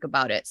when you think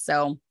about it.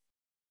 So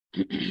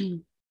there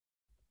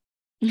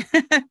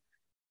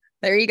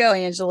you go,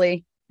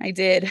 Angeli. I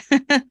did.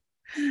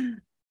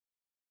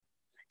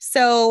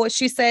 So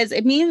she says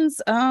it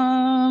means,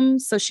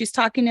 so she's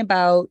talking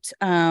about,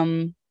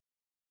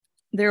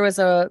 there was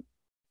a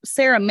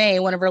Sarah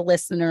May, one of her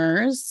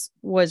listeners,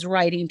 was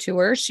writing to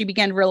her. She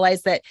began to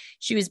realize that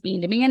she was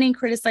being demanding,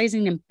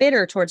 criticizing, and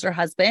bitter towards her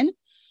husband.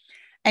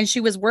 And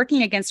she was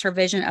working against her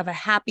vision of a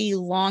happy,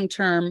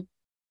 long-term,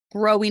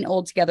 growing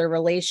old together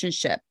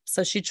relationship.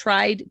 So she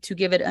tried to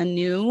give it a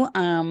new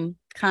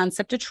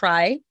concept to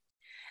try.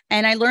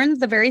 And I learned that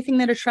the very thing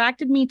that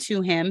attracted me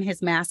to him,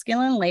 his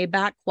masculine, laid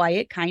back,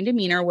 quiet, kind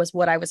demeanor, was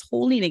what I was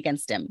holding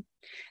against him.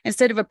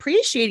 Instead of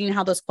appreciating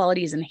how those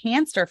qualities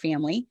enhanced our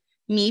family,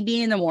 me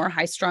being the more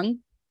high-strung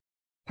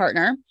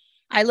partner,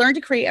 I learned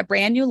to create a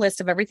brand new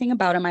list of everything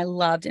about him I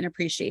loved and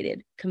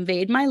appreciated,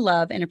 conveyed my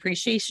love and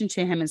appreciation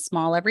to him in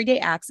small everyday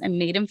acts, and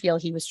made him feel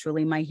he was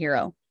truly my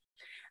hero.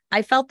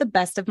 I felt the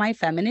best of my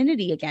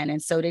femininity again,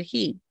 and so did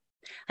he.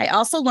 I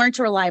also learned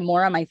to rely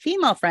more on my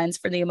female friends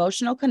for the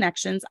emotional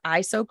connections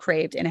I so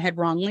craved and had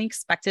wrongly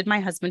expected my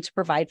husband to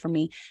provide for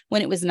me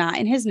when it was not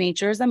in his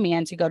nature as a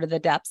man to go to the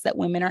depths that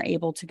women are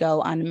able to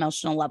go on an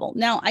emotional level.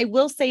 Now, I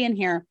will say in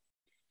here,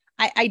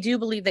 I do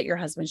believe that your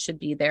husband should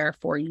be there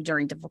for you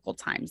during difficult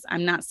times.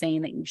 I'm not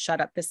saying that you shut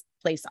up this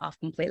place off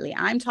completely.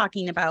 I'm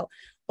talking about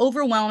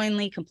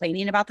overwhelmingly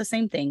complaining about the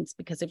same things,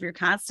 because if you're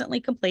constantly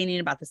complaining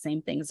about the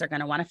same things, they're going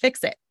to want to fix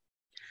it.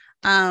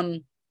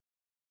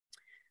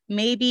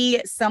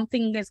 Maybe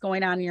something is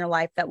going on in your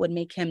life that would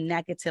make him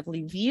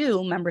negatively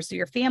view members of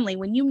your family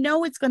when you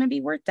know it's going to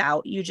be worked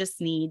out. You just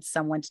need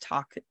someone to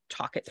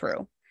talk it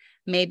through.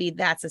 Maybe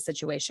that's a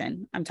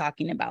situation I'm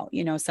talking about,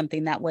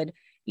 something that would,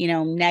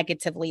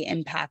 negatively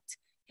impact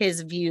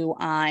his view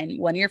on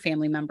one of your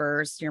family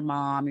members, your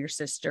mom, your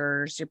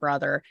sisters, your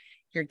brother,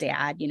 your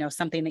dad,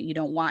 something that you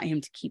don't want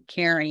him to keep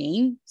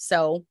carrying.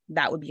 So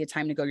that would be a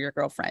time to go to your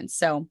girlfriend.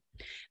 So,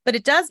 but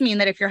it does mean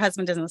that if your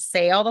husband doesn't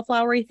say all the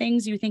flowery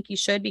things you think he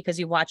should because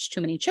you watch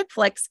too many chick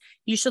flicks,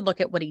 you should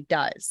look at what he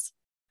does.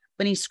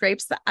 When he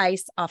scrapes the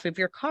ice off of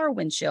your car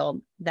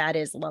windshield, that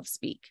is love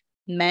speak.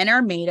 Men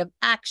are made of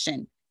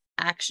action.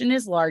 Action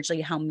is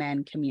largely how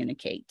men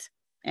communicate.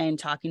 And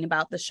talking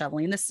about the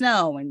shoveling the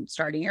snow and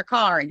starting your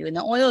car and doing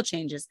the oil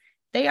changes,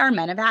 they are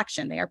men of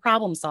action. They are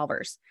problem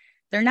solvers.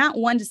 They're not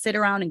one to sit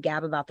around and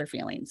gab about their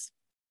feelings.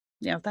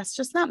 That's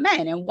just not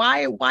men. And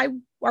why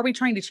are we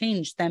trying to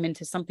change them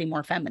into something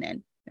more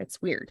feminine?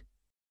 It's weird.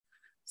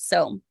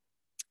 So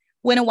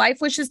when a wife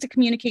wishes to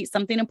communicate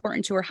something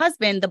important to her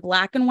husband, the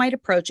black and white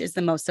approach is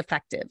the most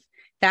effective.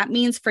 That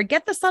means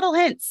forget the subtle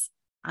hints.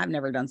 I've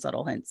never done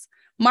subtle hints.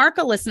 Mark,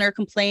 a listener,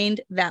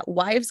 complained that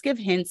wives give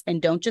hints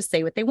and don't just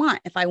say what they want.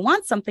 If I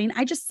want something,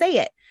 I just say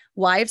it.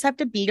 Wives have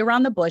to beat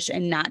around the bush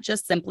and not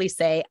just simply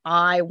say,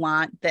 I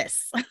want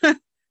this.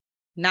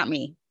 Not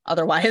me,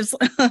 other wives.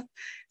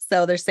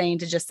 So they're saying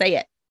to just say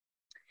it.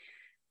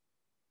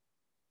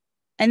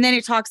 And then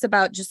it talks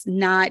about just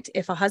not,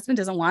 if a husband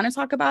doesn't want to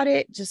talk about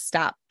it, just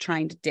stop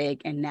trying to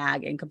dig and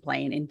nag and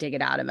complain and dig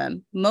it out of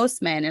him.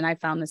 Most men, and I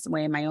found this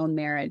way in my own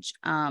marriage,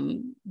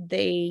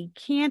 they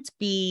can't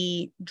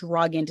be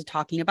drug into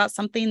talking about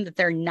something that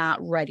they're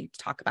not ready to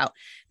talk about.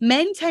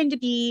 Men tend to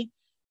be,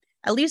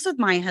 at least with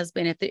my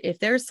husband, if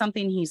there's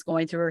something he's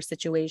going through or a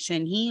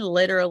situation, he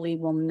literally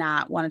will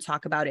not want to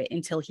talk about it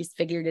until he's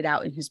figured it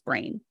out in his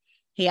brain.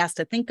 He has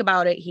to think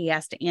about it. He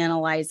has to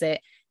analyze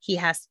it.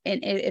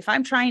 And if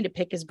I'm trying to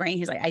pick his brain,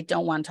 he's like, I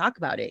don't want to talk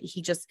about it.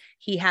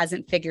 He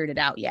hasn't figured it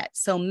out yet.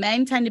 So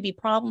men tend to be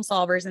problem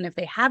solvers. And if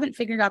they haven't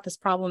figured out this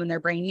problem in their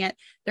brain yet,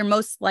 they're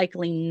most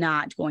likely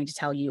not going to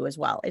tell you as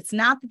well. It's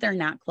not that they're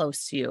not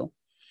close to you.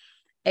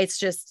 It's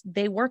just,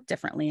 they work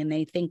differently and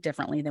they think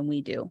differently than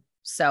we do.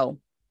 So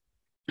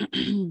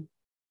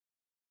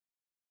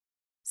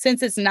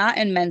since it's not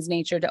in men's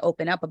nature to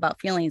open up about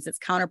feelings, it's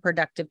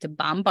counterproductive to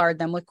bombard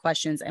them with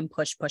questions and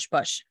push.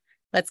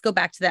 Let's go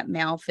back to that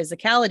male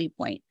physicality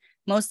point.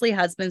 Mostly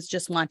husbands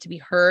just want to be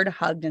heard,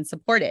 hugged, and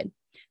supported,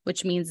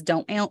 which means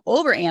don't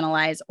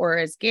overanalyze, or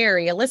as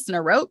Gary, a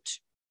listener, wrote,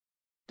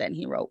 then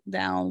he wrote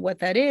down what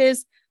that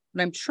is,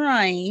 but I'm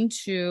trying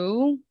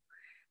to,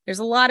 there's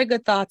a lot of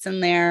good thoughts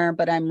in there,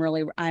 but I'm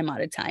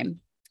out of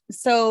time.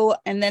 So,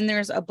 and then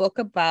there's a book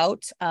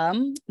about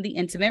the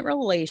intimate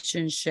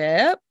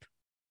relationship.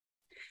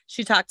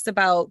 She talks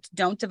about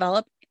don't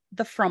develop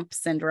the frump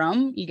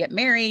syndrome. You get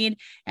married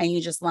and you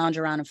just lounge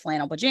around in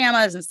flannel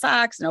pajamas and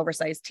socks and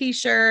oversized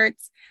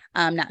t-shirts,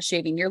 not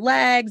shaving your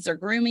legs or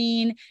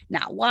grooming,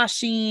 not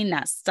washing,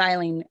 not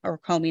styling or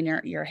combing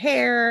your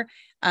hair,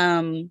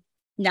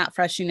 not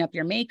freshening up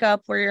your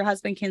makeup where your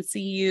husband can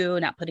see you,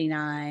 not putting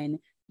on,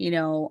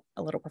 a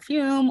little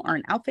perfume or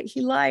an outfit he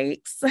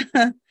likes.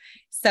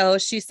 So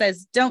she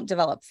says, don't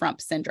develop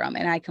frump syndrome.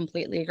 And I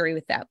completely agree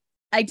with that.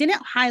 I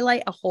didn't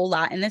highlight a whole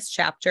lot in this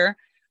chapter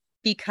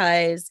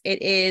because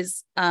it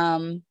is,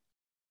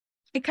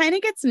 it kind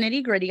of gets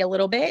nitty gritty a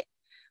little bit,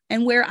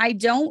 and where I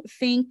don't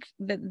think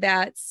that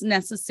that's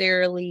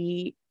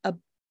necessarily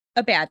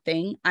a bad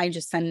thing. I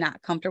just am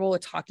not comfortable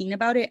with talking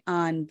about it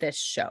on this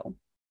show.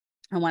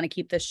 I want to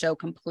keep this show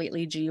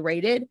completely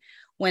G-rated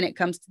when it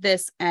comes to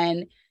this.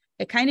 And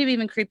it kind of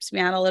even creeps me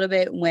out a little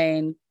bit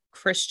when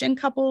Christian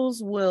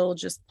couples will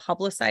just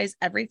publicize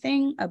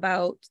everything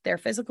about their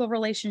physical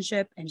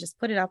relationship and just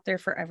put it out there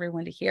for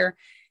everyone to hear.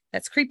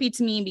 That's creepy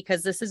to me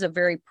because this is a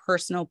very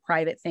personal,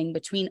 private thing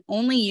between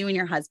only you and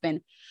your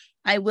husband.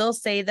 I will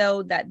say,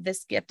 though, that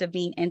this gift of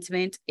being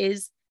intimate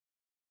is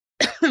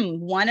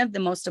one of the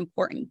most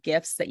important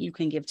gifts that you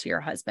can give to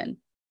your husband,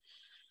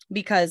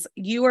 because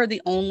you are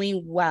the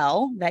only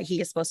well that he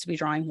is supposed to be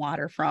drawing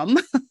water from.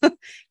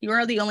 You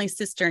are the only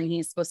cistern he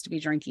is supposed to be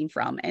drinking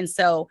from. And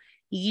so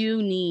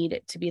you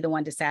need to be the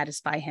one to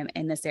satisfy him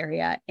in this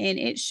area. And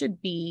it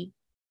should be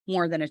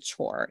more than a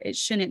chore. It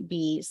shouldn't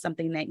be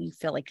something that you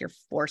feel like you're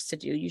forced to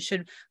do. You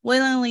should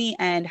willingly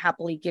and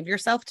happily give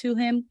yourself to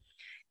him.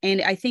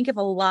 And I think if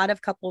a lot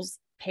of couples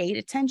paid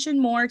attention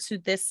more to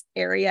this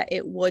area,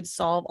 it would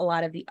solve a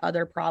lot of the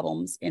other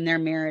problems in their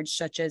marriage,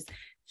 such as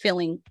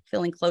feeling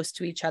close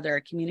to each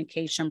other,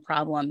 communication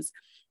problems,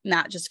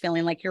 not just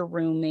feeling like your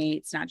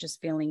roommates, not just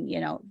feeling,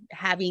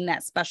 having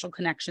that special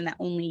connection that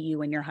only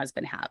you and your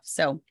husband have.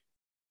 So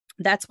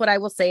that's what I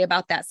will say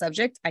about that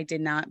subject. I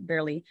did not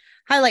barely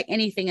highlight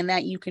anything in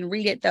that. You can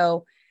read it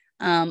though.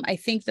 I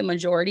think the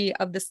majority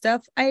of the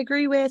stuff I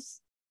agree with.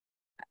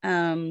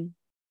 And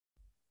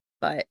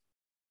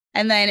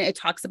then it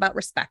talks about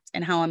respect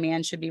and how a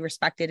man should be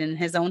respected in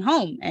his own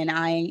home. And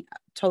I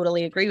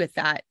totally agree with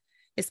that,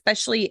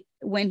 especially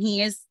when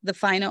he is the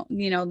final,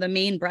 the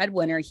main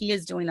breadwinner. He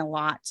is doing a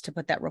lot to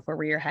put that roof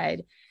over your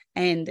head,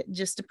 and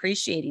just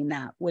appreciating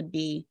that would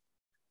be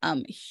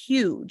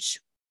huge.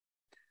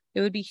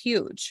 It would be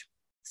huge.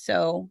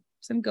 So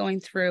I'm going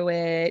through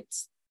it.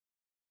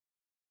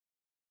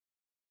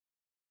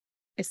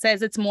 It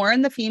says it's more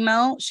in the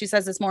female. She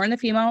says it's more in the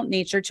female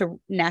nature to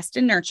nest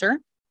and nurture.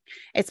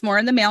 It's more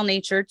in the male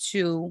nature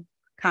to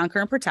conquer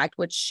and protect,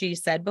 which she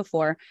said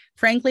before.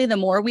 Frankly, the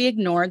more we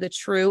ignore the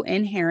true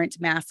inherent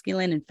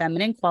masculine and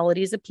feminine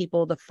qualities of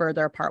people, the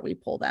further apart we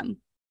pull them.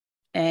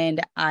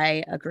 And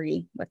I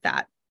agree with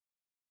that.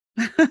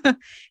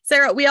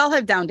 Sarah, we all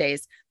have down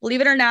days.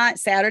 Believe it or not,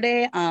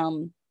 Saturday,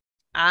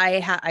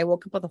 I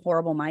woke up with a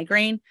horrible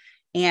migraine,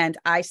 and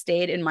I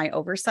stayed in my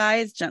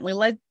oversized, gently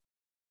led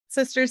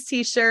sisters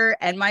t-shirt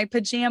and my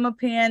pajama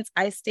pants.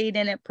 I stayed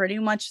in it pretty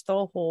much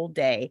the whole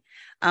day.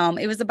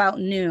 It was about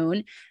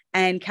noon,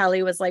 and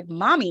Kelly was like,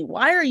 "Mommy,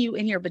 why are you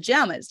in your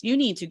pajamas? You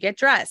need to get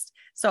dressed."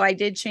 So I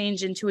did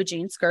change into a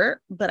jean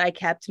skirt, but I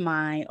kept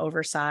my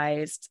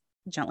oversized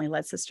gently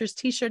led sisters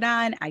t-shirt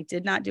on. I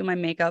did not do my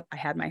makeup. I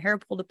had my hair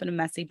pulled up in a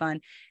messy bun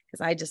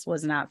because I just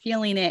was not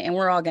feeling it. And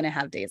we're all going to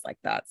have days like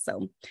that.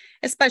 So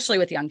especially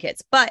with young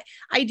kids, but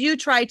I do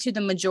try to,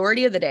 the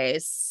majority of the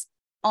days,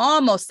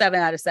 almost 7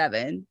 out of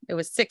 7. It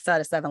was 6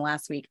 out of 7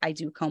 last week. I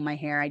do comb my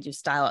hair. I do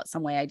style it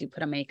some way. I do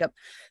put on makeup.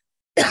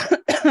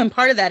 And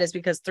part of that is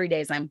because 3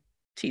 days I'm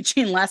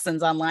teaching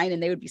lessons online,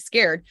 and they would be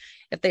scared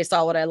if they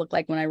saw what I look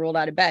like when I rolled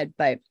out of bed.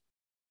 But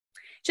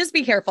just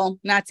be careful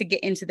not to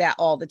get into that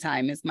all the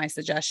time is my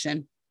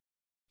suggestion.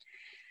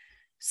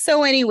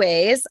 So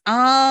anyways,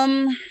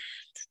 I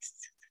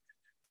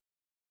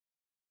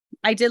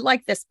did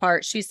like this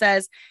part. She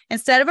says,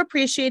 instead of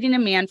appreciating a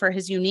man for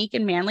his unique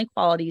and manly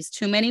qualities,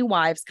 too many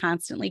wives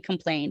constantly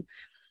complain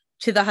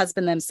to the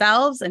husband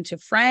themselves and to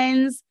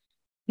friends,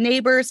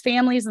 neighbors,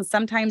 families, and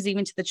sometimes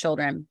even to the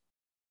children.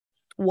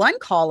 One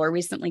caller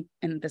recently,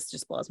 and this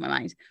just blows my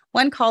mind,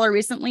 one caller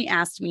recently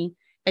asked me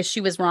if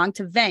she was wrong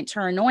to vent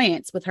her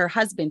annoyance with her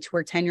husband to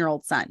her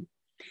 10-year-old son.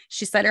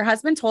 She said her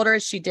husband told her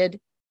she did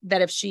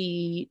that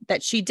she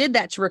did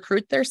that to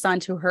recruit their son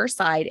to her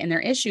side and their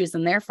issues,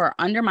 and therefore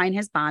undermine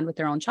his bond with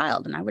their own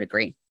child. And I would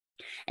agree.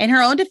 In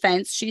her own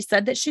defense, she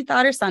said that she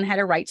thought her son had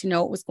a right to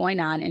know what was going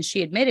on, and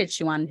she admitted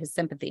she wanted his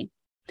sympathy.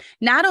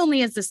 Not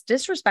only is this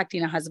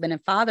disrespecting a husband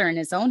and father in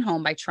his own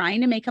home by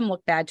trying to make him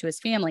look bad to his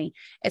family,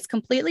 it's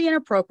completely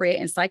inappropriate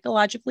and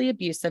psychologically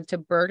abusive to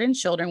burden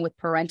children with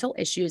parental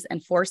issues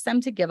and force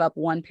them to give up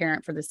one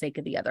parent for the sake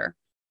of the other.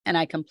 And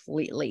I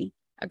completely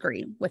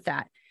agree with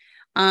that.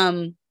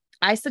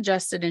 I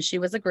suggested, and she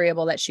was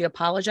agreeable, that she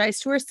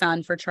apologized to her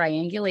son for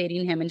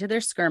triangulating him into their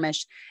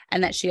skirmish,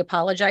 and that she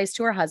apologized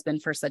to her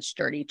husband for such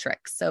dirty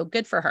tricks. So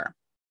good for her.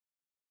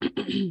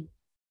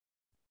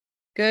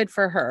 Good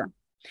for her.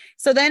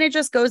 So then it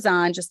just goes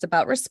on just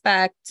about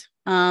respect.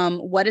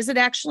 What does it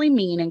actually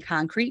mean in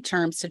concrete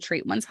terms to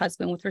treat one's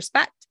husband with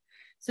respect?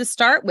 To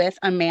start with,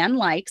 a man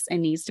likes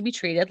and needs to be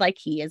treated like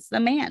he is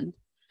the man.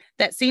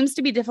 That seems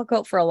to be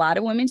difficult for a lot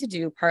of women to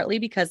do, partly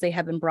because they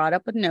have been brought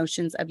up with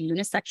notions of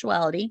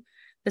unisexuality,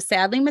 the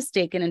sadly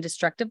mistaken and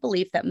destructive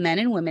belief that men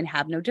and women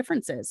have no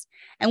differences.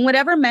 And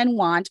whatever men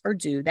want or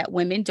do that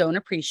women don't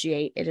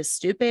appreciate, it is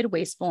stupid,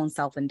 wasteful, and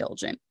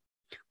self-indulgent.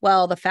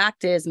 Well, the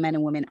fact is men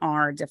and women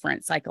are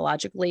different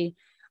psychologically,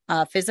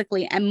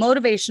 physically, and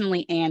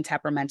motivationally and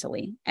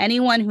temperamentally.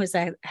 Anyone who has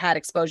had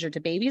exposure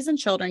to babies and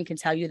children can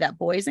tell you that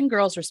boys and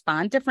girls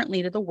respond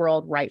differently to the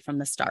world right from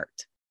the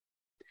start.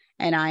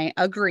 And I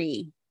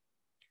agree.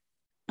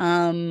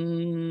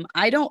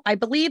 I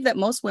believe that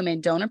most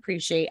women don't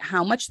appreciate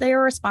how much they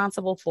are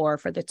responsible for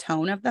the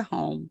tone of the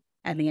home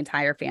and the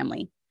entire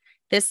family.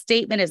 This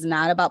statement is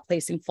not about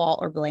placing fault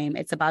or blame.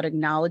 It's about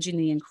acknowledging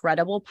the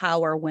incredible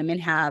power women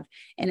have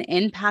in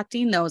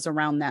impacting those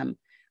around them.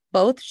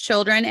 Both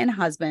children and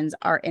husbands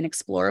are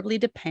inexorably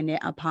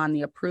dependent upon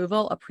the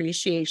approval,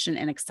 appreciation,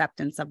 and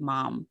acceptance of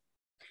mom.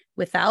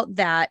 Without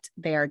that,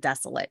 they are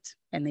desolate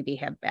and they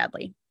behave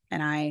badly.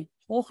 And I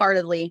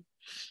wholeheartedly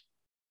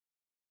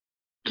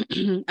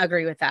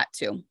agree with that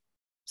too.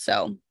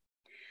 So,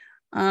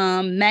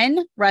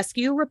 men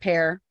rescue,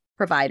 repair,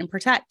 provide, and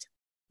protect.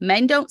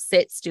 Men don't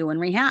sit, stew, and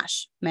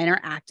rehash. Men are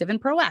active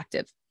and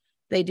proactive.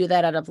 They do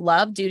that out of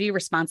love, duty,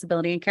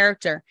 responsibility, and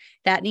character.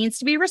 That needs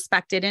to be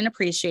respected and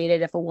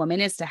appreciated if a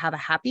woman is to have a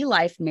happy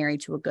life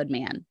married to a good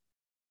man.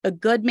 A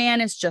good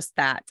man is just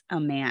that, a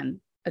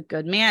man. A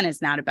good man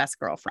is not a best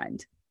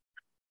girlfriend.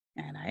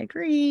 And I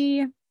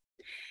agree.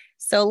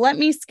 So let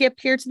me skip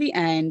here to the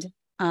end.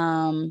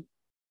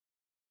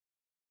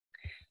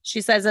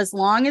 She says, as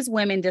long as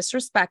women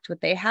disrespect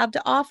what they have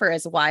to offer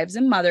as wives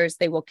and mothers,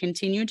 they will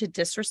continue to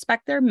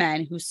disrespect their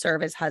men who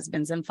serve as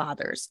husbands and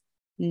fathers.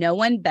 No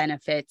one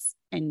benefits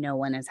and no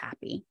one is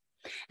happy.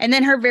 And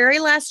then her very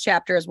last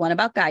chapter is one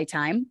about guy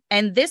time.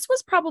 And this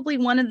was probably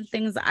one of the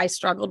things that I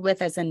struggled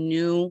with as a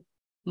new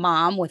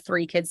mom with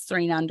 3 kids,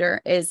 3 and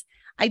under, is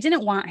I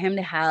didn't want him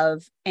to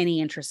have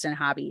any interest in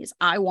hobbies.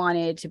 I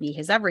wanted to be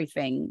his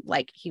everything.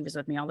 Like he was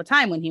with me all the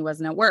time when he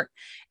wasn't at work.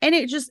 And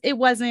it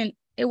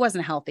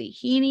wasn't healthy.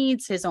 He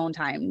needs his own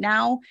time.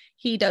 Now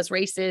he does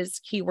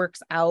races, he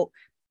works out,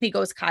 he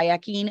goes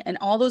kayaking, and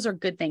all those are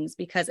good things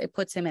because it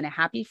puts him in a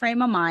happy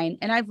frame of mind.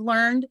 And I've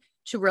learned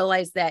to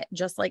realize that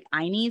just like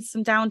I need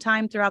some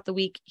downtime throughout the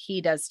week,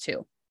 he does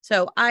too.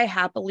 So I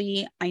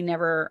happily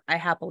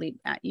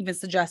even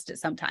suggest it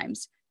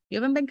sometimes. You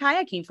haven't been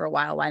kayaking for a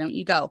while. Why don't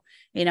you go?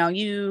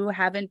 You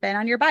haven't been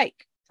on your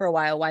bike for a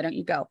while. Why don't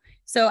you go?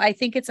 So I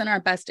think it's in our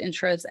best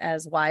interest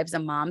as wives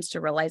and moms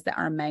to realize that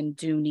our men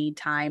do need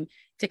time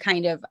to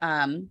kind of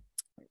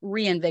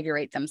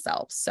reinvigorate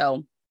themselves.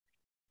 So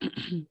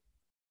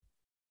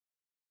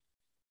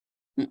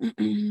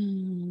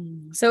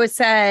so it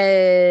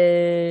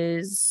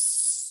says,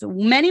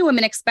 many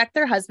women expect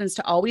their husbands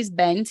to always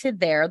bend to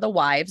the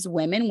wives,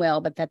 women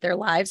will, but that their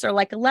lives are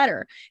like a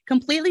letter,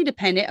 completely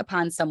dependent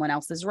upon someone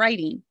else's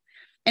writing.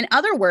 In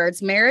other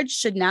words, marriage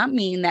should not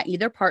mean that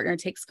either partner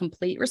takes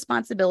complete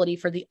responsibility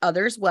for the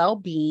other's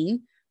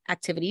well-being,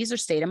 activities, or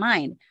state of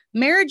mind.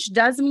 Marriage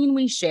does mean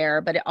we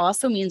share, but it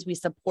also means we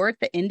support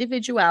the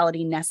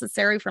individuality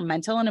necessary for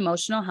mental and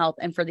emotional health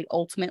and for the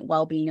ultimate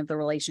well-being of the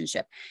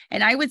relationship.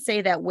 And I would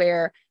say that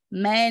where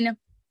men,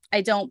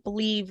 I don't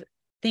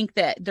think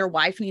that their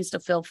wife needs to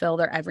fulfill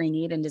their every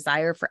need and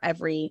desire for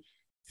every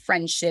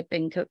friendship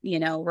and,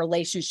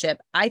 relationship.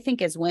 I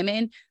think as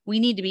women, we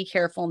need to be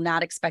careful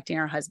not expecting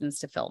our husbands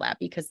to fill that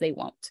because they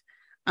won't.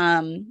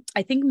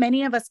 I think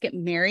many of us get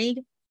married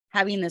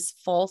having this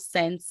false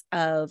sense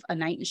of a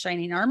knight in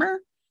shining armor,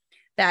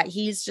 that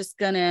he's just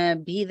going to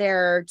be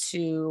there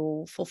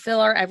to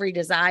fulfill our every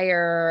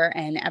desire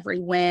and every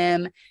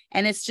whim.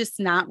 And it's just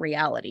not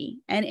reality.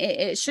 And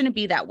it shouldn't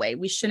be that way.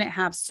 We shouldn't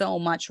have so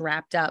much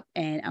wrapped up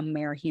in a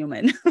mere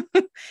human.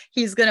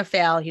 He's going to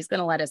fail. He's going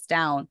to let us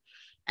down.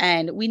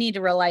 And we need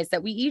to realize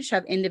that we each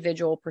have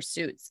individual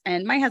pursuits.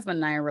 And my husband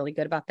and I are really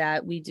good about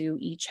that. We do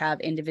each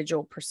have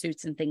individual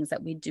pursuits and things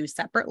that we do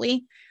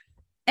separately.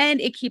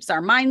 And it keeps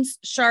our minds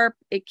sharp.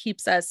 It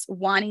keeps us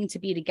wanting to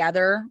be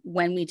together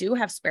when we do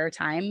have spare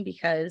time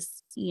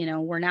because,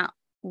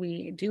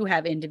 we do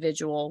have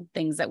individual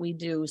things that we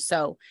do.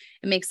 So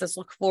it makes us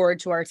look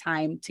forward to our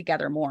time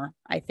together more,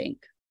 I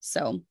think.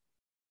 So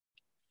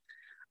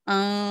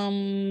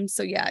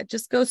yeah, it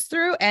just goes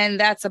through and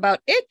that's about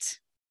it.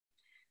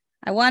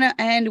 I want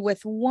to end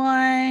with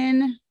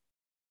one.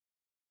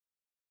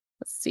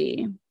 Let's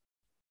see.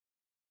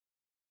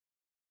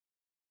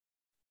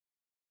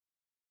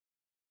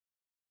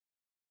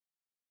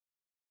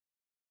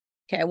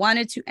 Okay, I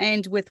wanted to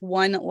end with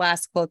one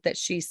last quote that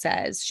she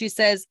says. She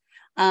says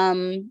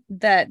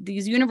that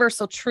these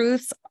universal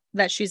truths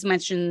that she's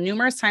mentioned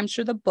numerous times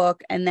through the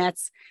book, and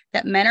that's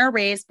that men are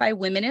raised by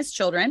women as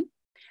children,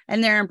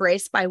 and they're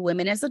embraced by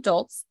women as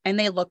adults, and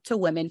they look to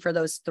women for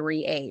those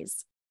 3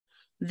 A's.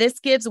 This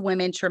gives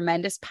women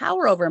tremendous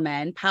power over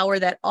men, power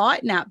that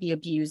ought not be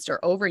abused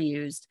or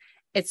overused.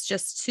 It's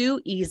just too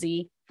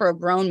easy for a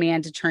grown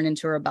man to turn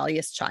into a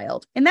rebellious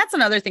child. And that's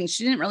another thing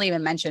she didn't really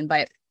even mention,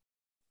 but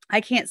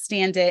I can't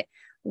stand it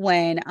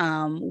when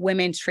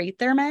women treat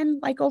their men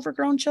like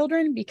overgrown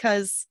children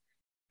because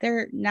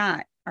they're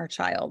not our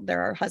child,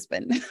 they're our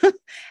husband.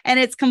 And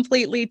it's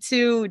completely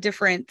 2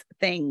 different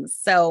things.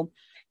 So,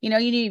 you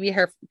need to be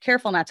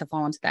careful not to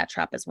fall into that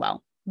trap as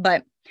well.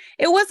 But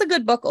it was a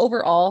good book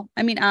overall.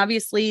 I mean,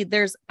 obviously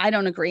I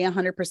don't agree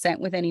 100%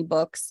 with any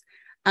books.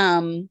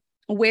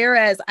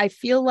 Whereas I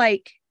feel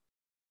like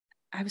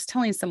I was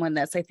telling someone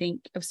this, I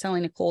think I was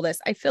telling Nicole this,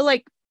 I feel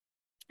like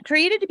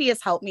Created to Be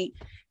His Helpmeet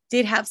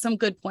did have some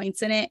good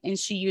points in it. And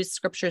she used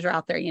scriptures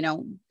out there.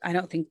 I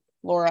don't think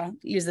Laura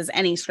uses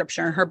any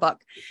scripture in her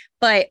book,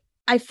 but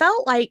I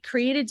felt like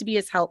created to be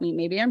his helpmeet,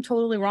 maybe I'm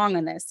totally wrong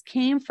on this,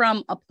 came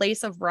from a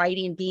place of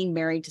writing, being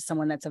married to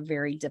someone that's a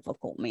very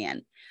difficult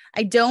man.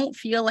 I don't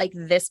feel like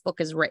this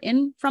book is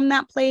written from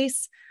that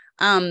place.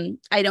 I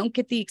don't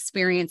get the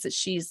experience that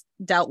she's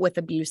dealt with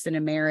abuse in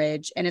a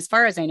marriage. And as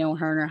far as I know,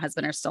 her and her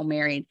husband are still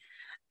married.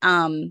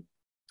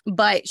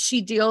 But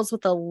she deals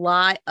with a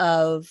lot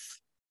of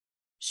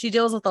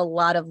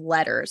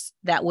letters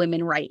that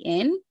women write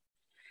in,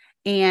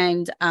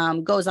 and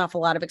goes off a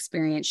lot of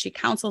experience. She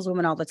counsels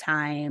women all the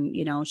time.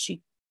 You know,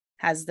 she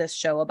has this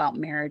show about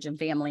marriage and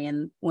family,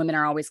 and women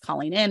are always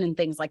calling in and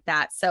things like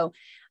that. So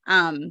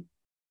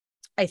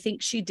I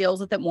think she deals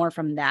with it more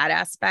from that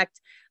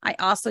aspect. I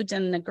also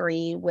didn't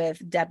agree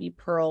with Debbie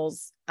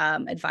Pearl's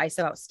advice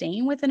about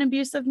staying with an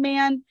abusive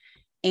man.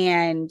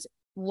 And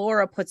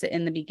Laura puts it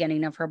in the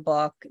beginning of her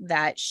book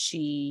that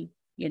she,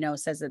 you know,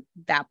 says that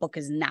that book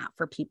is not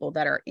for people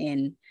that are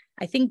in.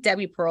 I think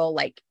Debbie Pearl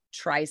like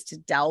tries to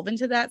delve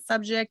into that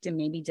subject and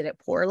maybe did it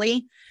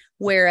poorly,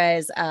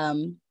 whereas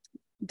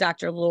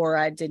Dr.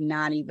 Laura did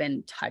not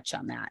even touch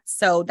on that.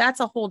 So that's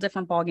a whole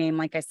different ballgame.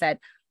 Like I said,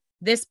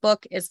 this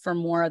book is for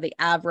more of the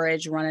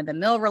average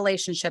run-of-the-mill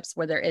relationships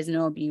where there is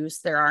no abuse,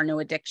 there are no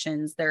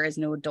addictions, there is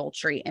no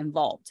adultery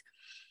involved.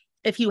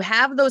 If you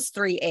have those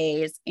 3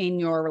 A's in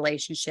your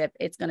relationship,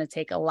 it's going to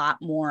take a lot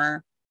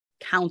more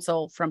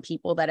counsel from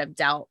people that have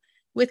dealt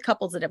with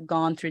couples that have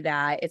gone through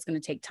that. It's going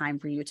to take time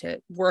for you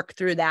to work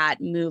through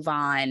that, move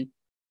on,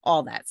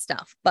 all that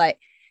stuff. But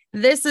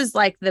this is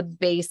like the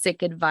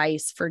basic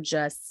advice for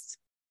just,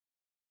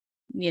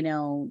 you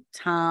know,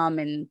 Tom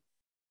and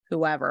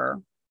whoever,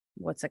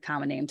 what's a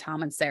common name?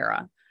 Tom and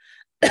Sarah.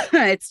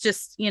 It's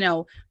just, you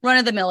know, run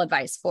of the mill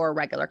advice for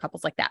regular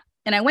couples like that.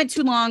 And I went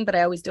too long, but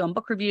I always do on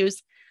book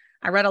reviews.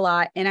 I read a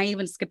lot, and I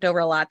even skipped over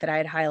a lot that I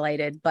had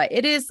highlighted, but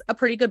it is a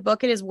pretty good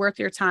book. It is worth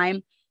your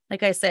time.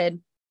 Like I said,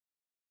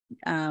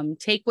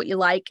 take what you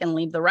like and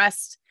leave the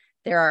rest.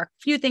 There are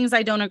a few things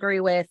I don't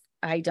agree with.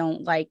 I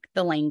don't like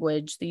the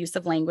language, the use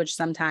of language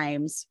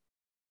sometimes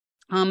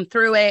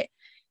through it.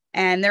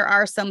 And there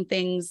are some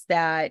things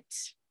that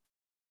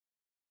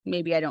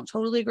maybe I don't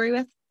totally agree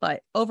with,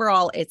 but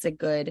overall it's a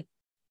good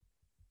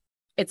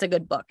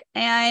book.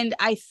 And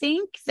I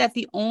think that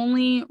the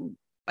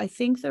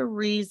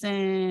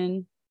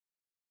reason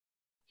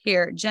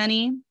here,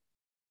 Jenny,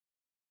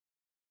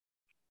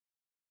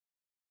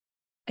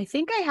 I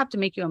think I have to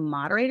make you a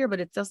moderator, but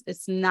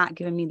it's not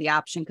giving me the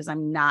option because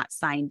I'm not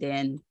signed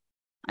in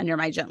under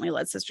my Gently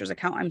Led Sisters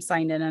account. I'm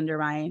signed in under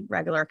my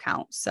regular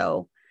account.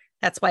 So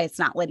that's why it's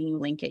not letting you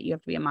link it. You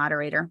have to be a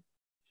moderator.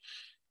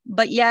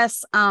 But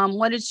yes,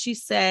 what did she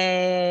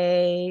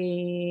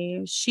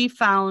say?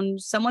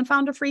 Someone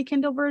found a free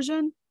Kindle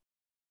version.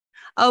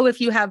 Oh,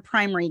 if you have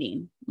Prime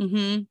Reading.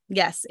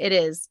 Yes, it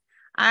is.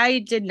 I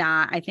did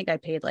not. I think I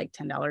paid like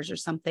 $10 or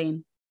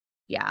something.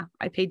 Yeah,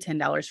 I paid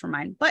 $10 for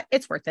mine, but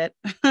it's worth it.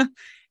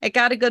 I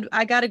got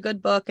a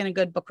good book and a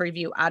good book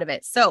review out of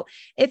it. So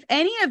if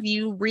any of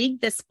you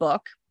read this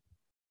book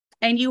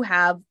and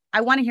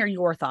I want to hear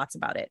your thoughts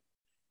about it.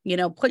 You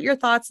know, put your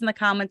thoughts in the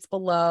comments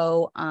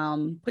below.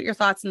 Put your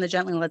thoughts in the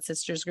Gently Led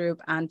Sisters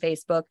group on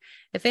Facebook.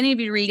 If any of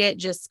you read it,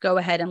 just go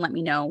ahead and let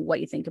me know what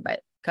you think about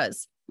it,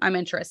 because I'm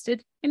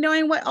interested in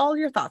knowing what all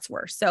your thoughts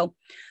were. So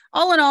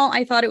all in all,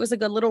 I thought it was a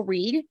good little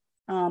read.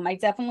 I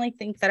definitely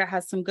think that it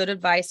has some good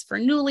advice for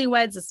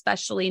newlyweds,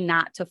 especially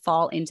not to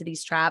fall into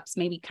these traps,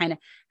 maybe kind of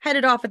head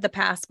it off at the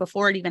pass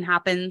before it even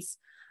happens.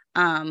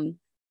 Okay,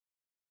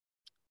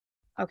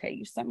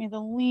 you sent me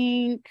the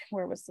link.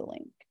 Where was the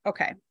link?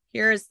 Okay,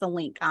 here's the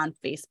link on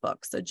Facebook.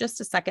 So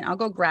just a second, I'll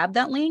go grab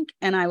that link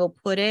and I will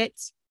put it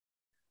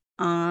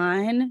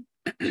on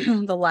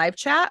the live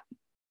chat.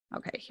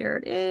 Okay, here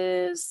it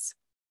is.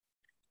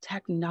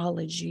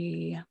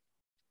 Technology.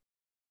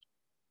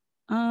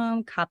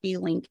 Copy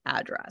link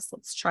address.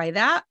 Let's try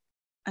that.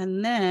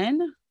 And then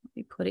let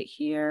me put it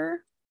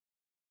here.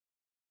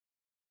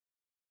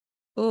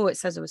 Oh, it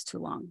says it was too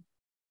long.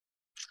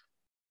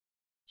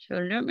 So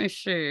let me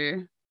see.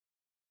 It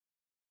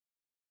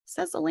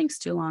says the link's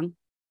too long.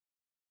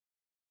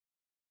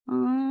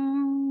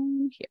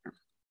 Here.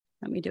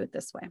 Let me do it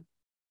this way.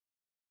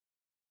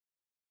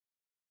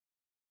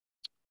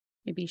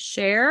 Maybe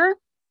share.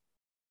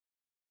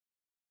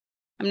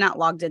 I'm not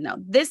logged in though.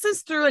 This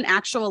is through an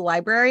actual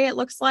library, it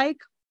looks like.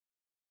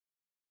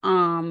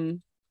 Yeah,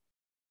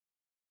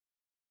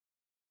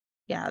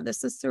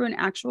 this is through an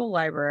actual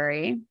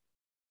library,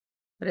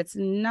 but it's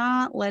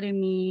not letting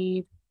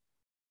me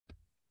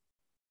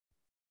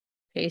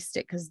paste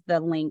it because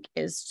the link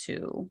is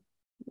too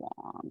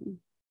long.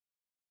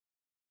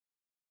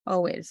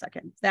 Oh, wait a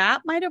second.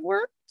 That might have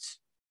worked.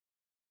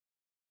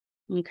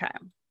 Okay.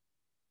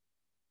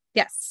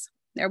 Yes,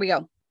 there we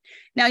go.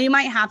 Now you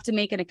might have to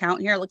make an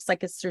account here. It looks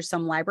like it's through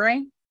some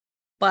library,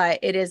 but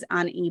it is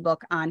on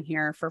ebook on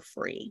here for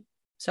free.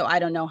 So I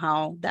don't know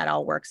how that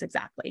all works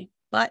exactly,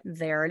 but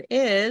there it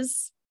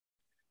is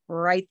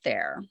right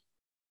there.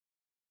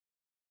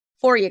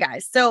 for you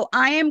guys. So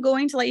I am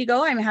going to let you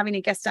go. I'm having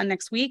a guest on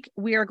next week.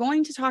 We are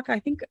going to talk, I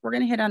think we're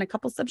going to hit on a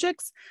couple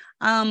subjects.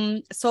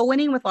 Soul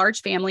winning with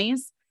large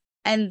families,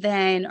 and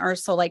then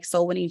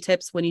soul winning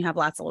tips when you have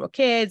lots of little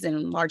kids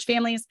and large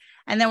families.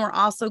 And then we're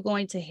also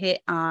going to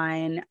hit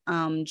on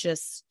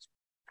just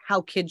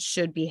how kids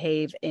should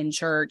behave in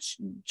church,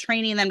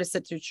 training them to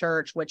sit through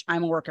church, which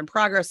I'm a work in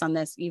progress on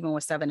this, even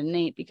with 7 and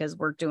 8, because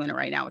we're doing it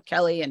right now with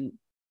Kelly and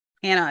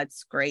Hannah.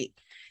 It's great.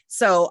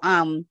 So,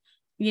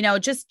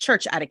 just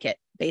church etiquette,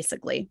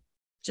 basically,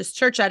 just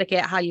church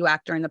etiquette, how you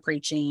act during the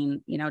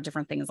preaching,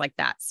 different things like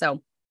that.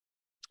 So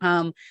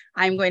I'm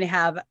going to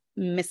have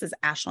Mrs.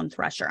 Ashlyn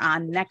Thresher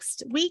on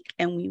next week,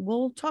 and we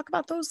will talk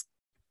about those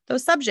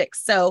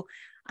subjects. So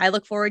I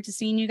look forward to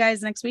seeing you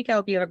guys next week. I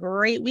hope you have a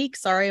great week.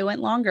 Sorry I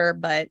went longer,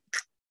 but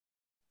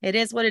it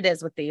is what it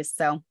is with these.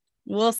 So we'll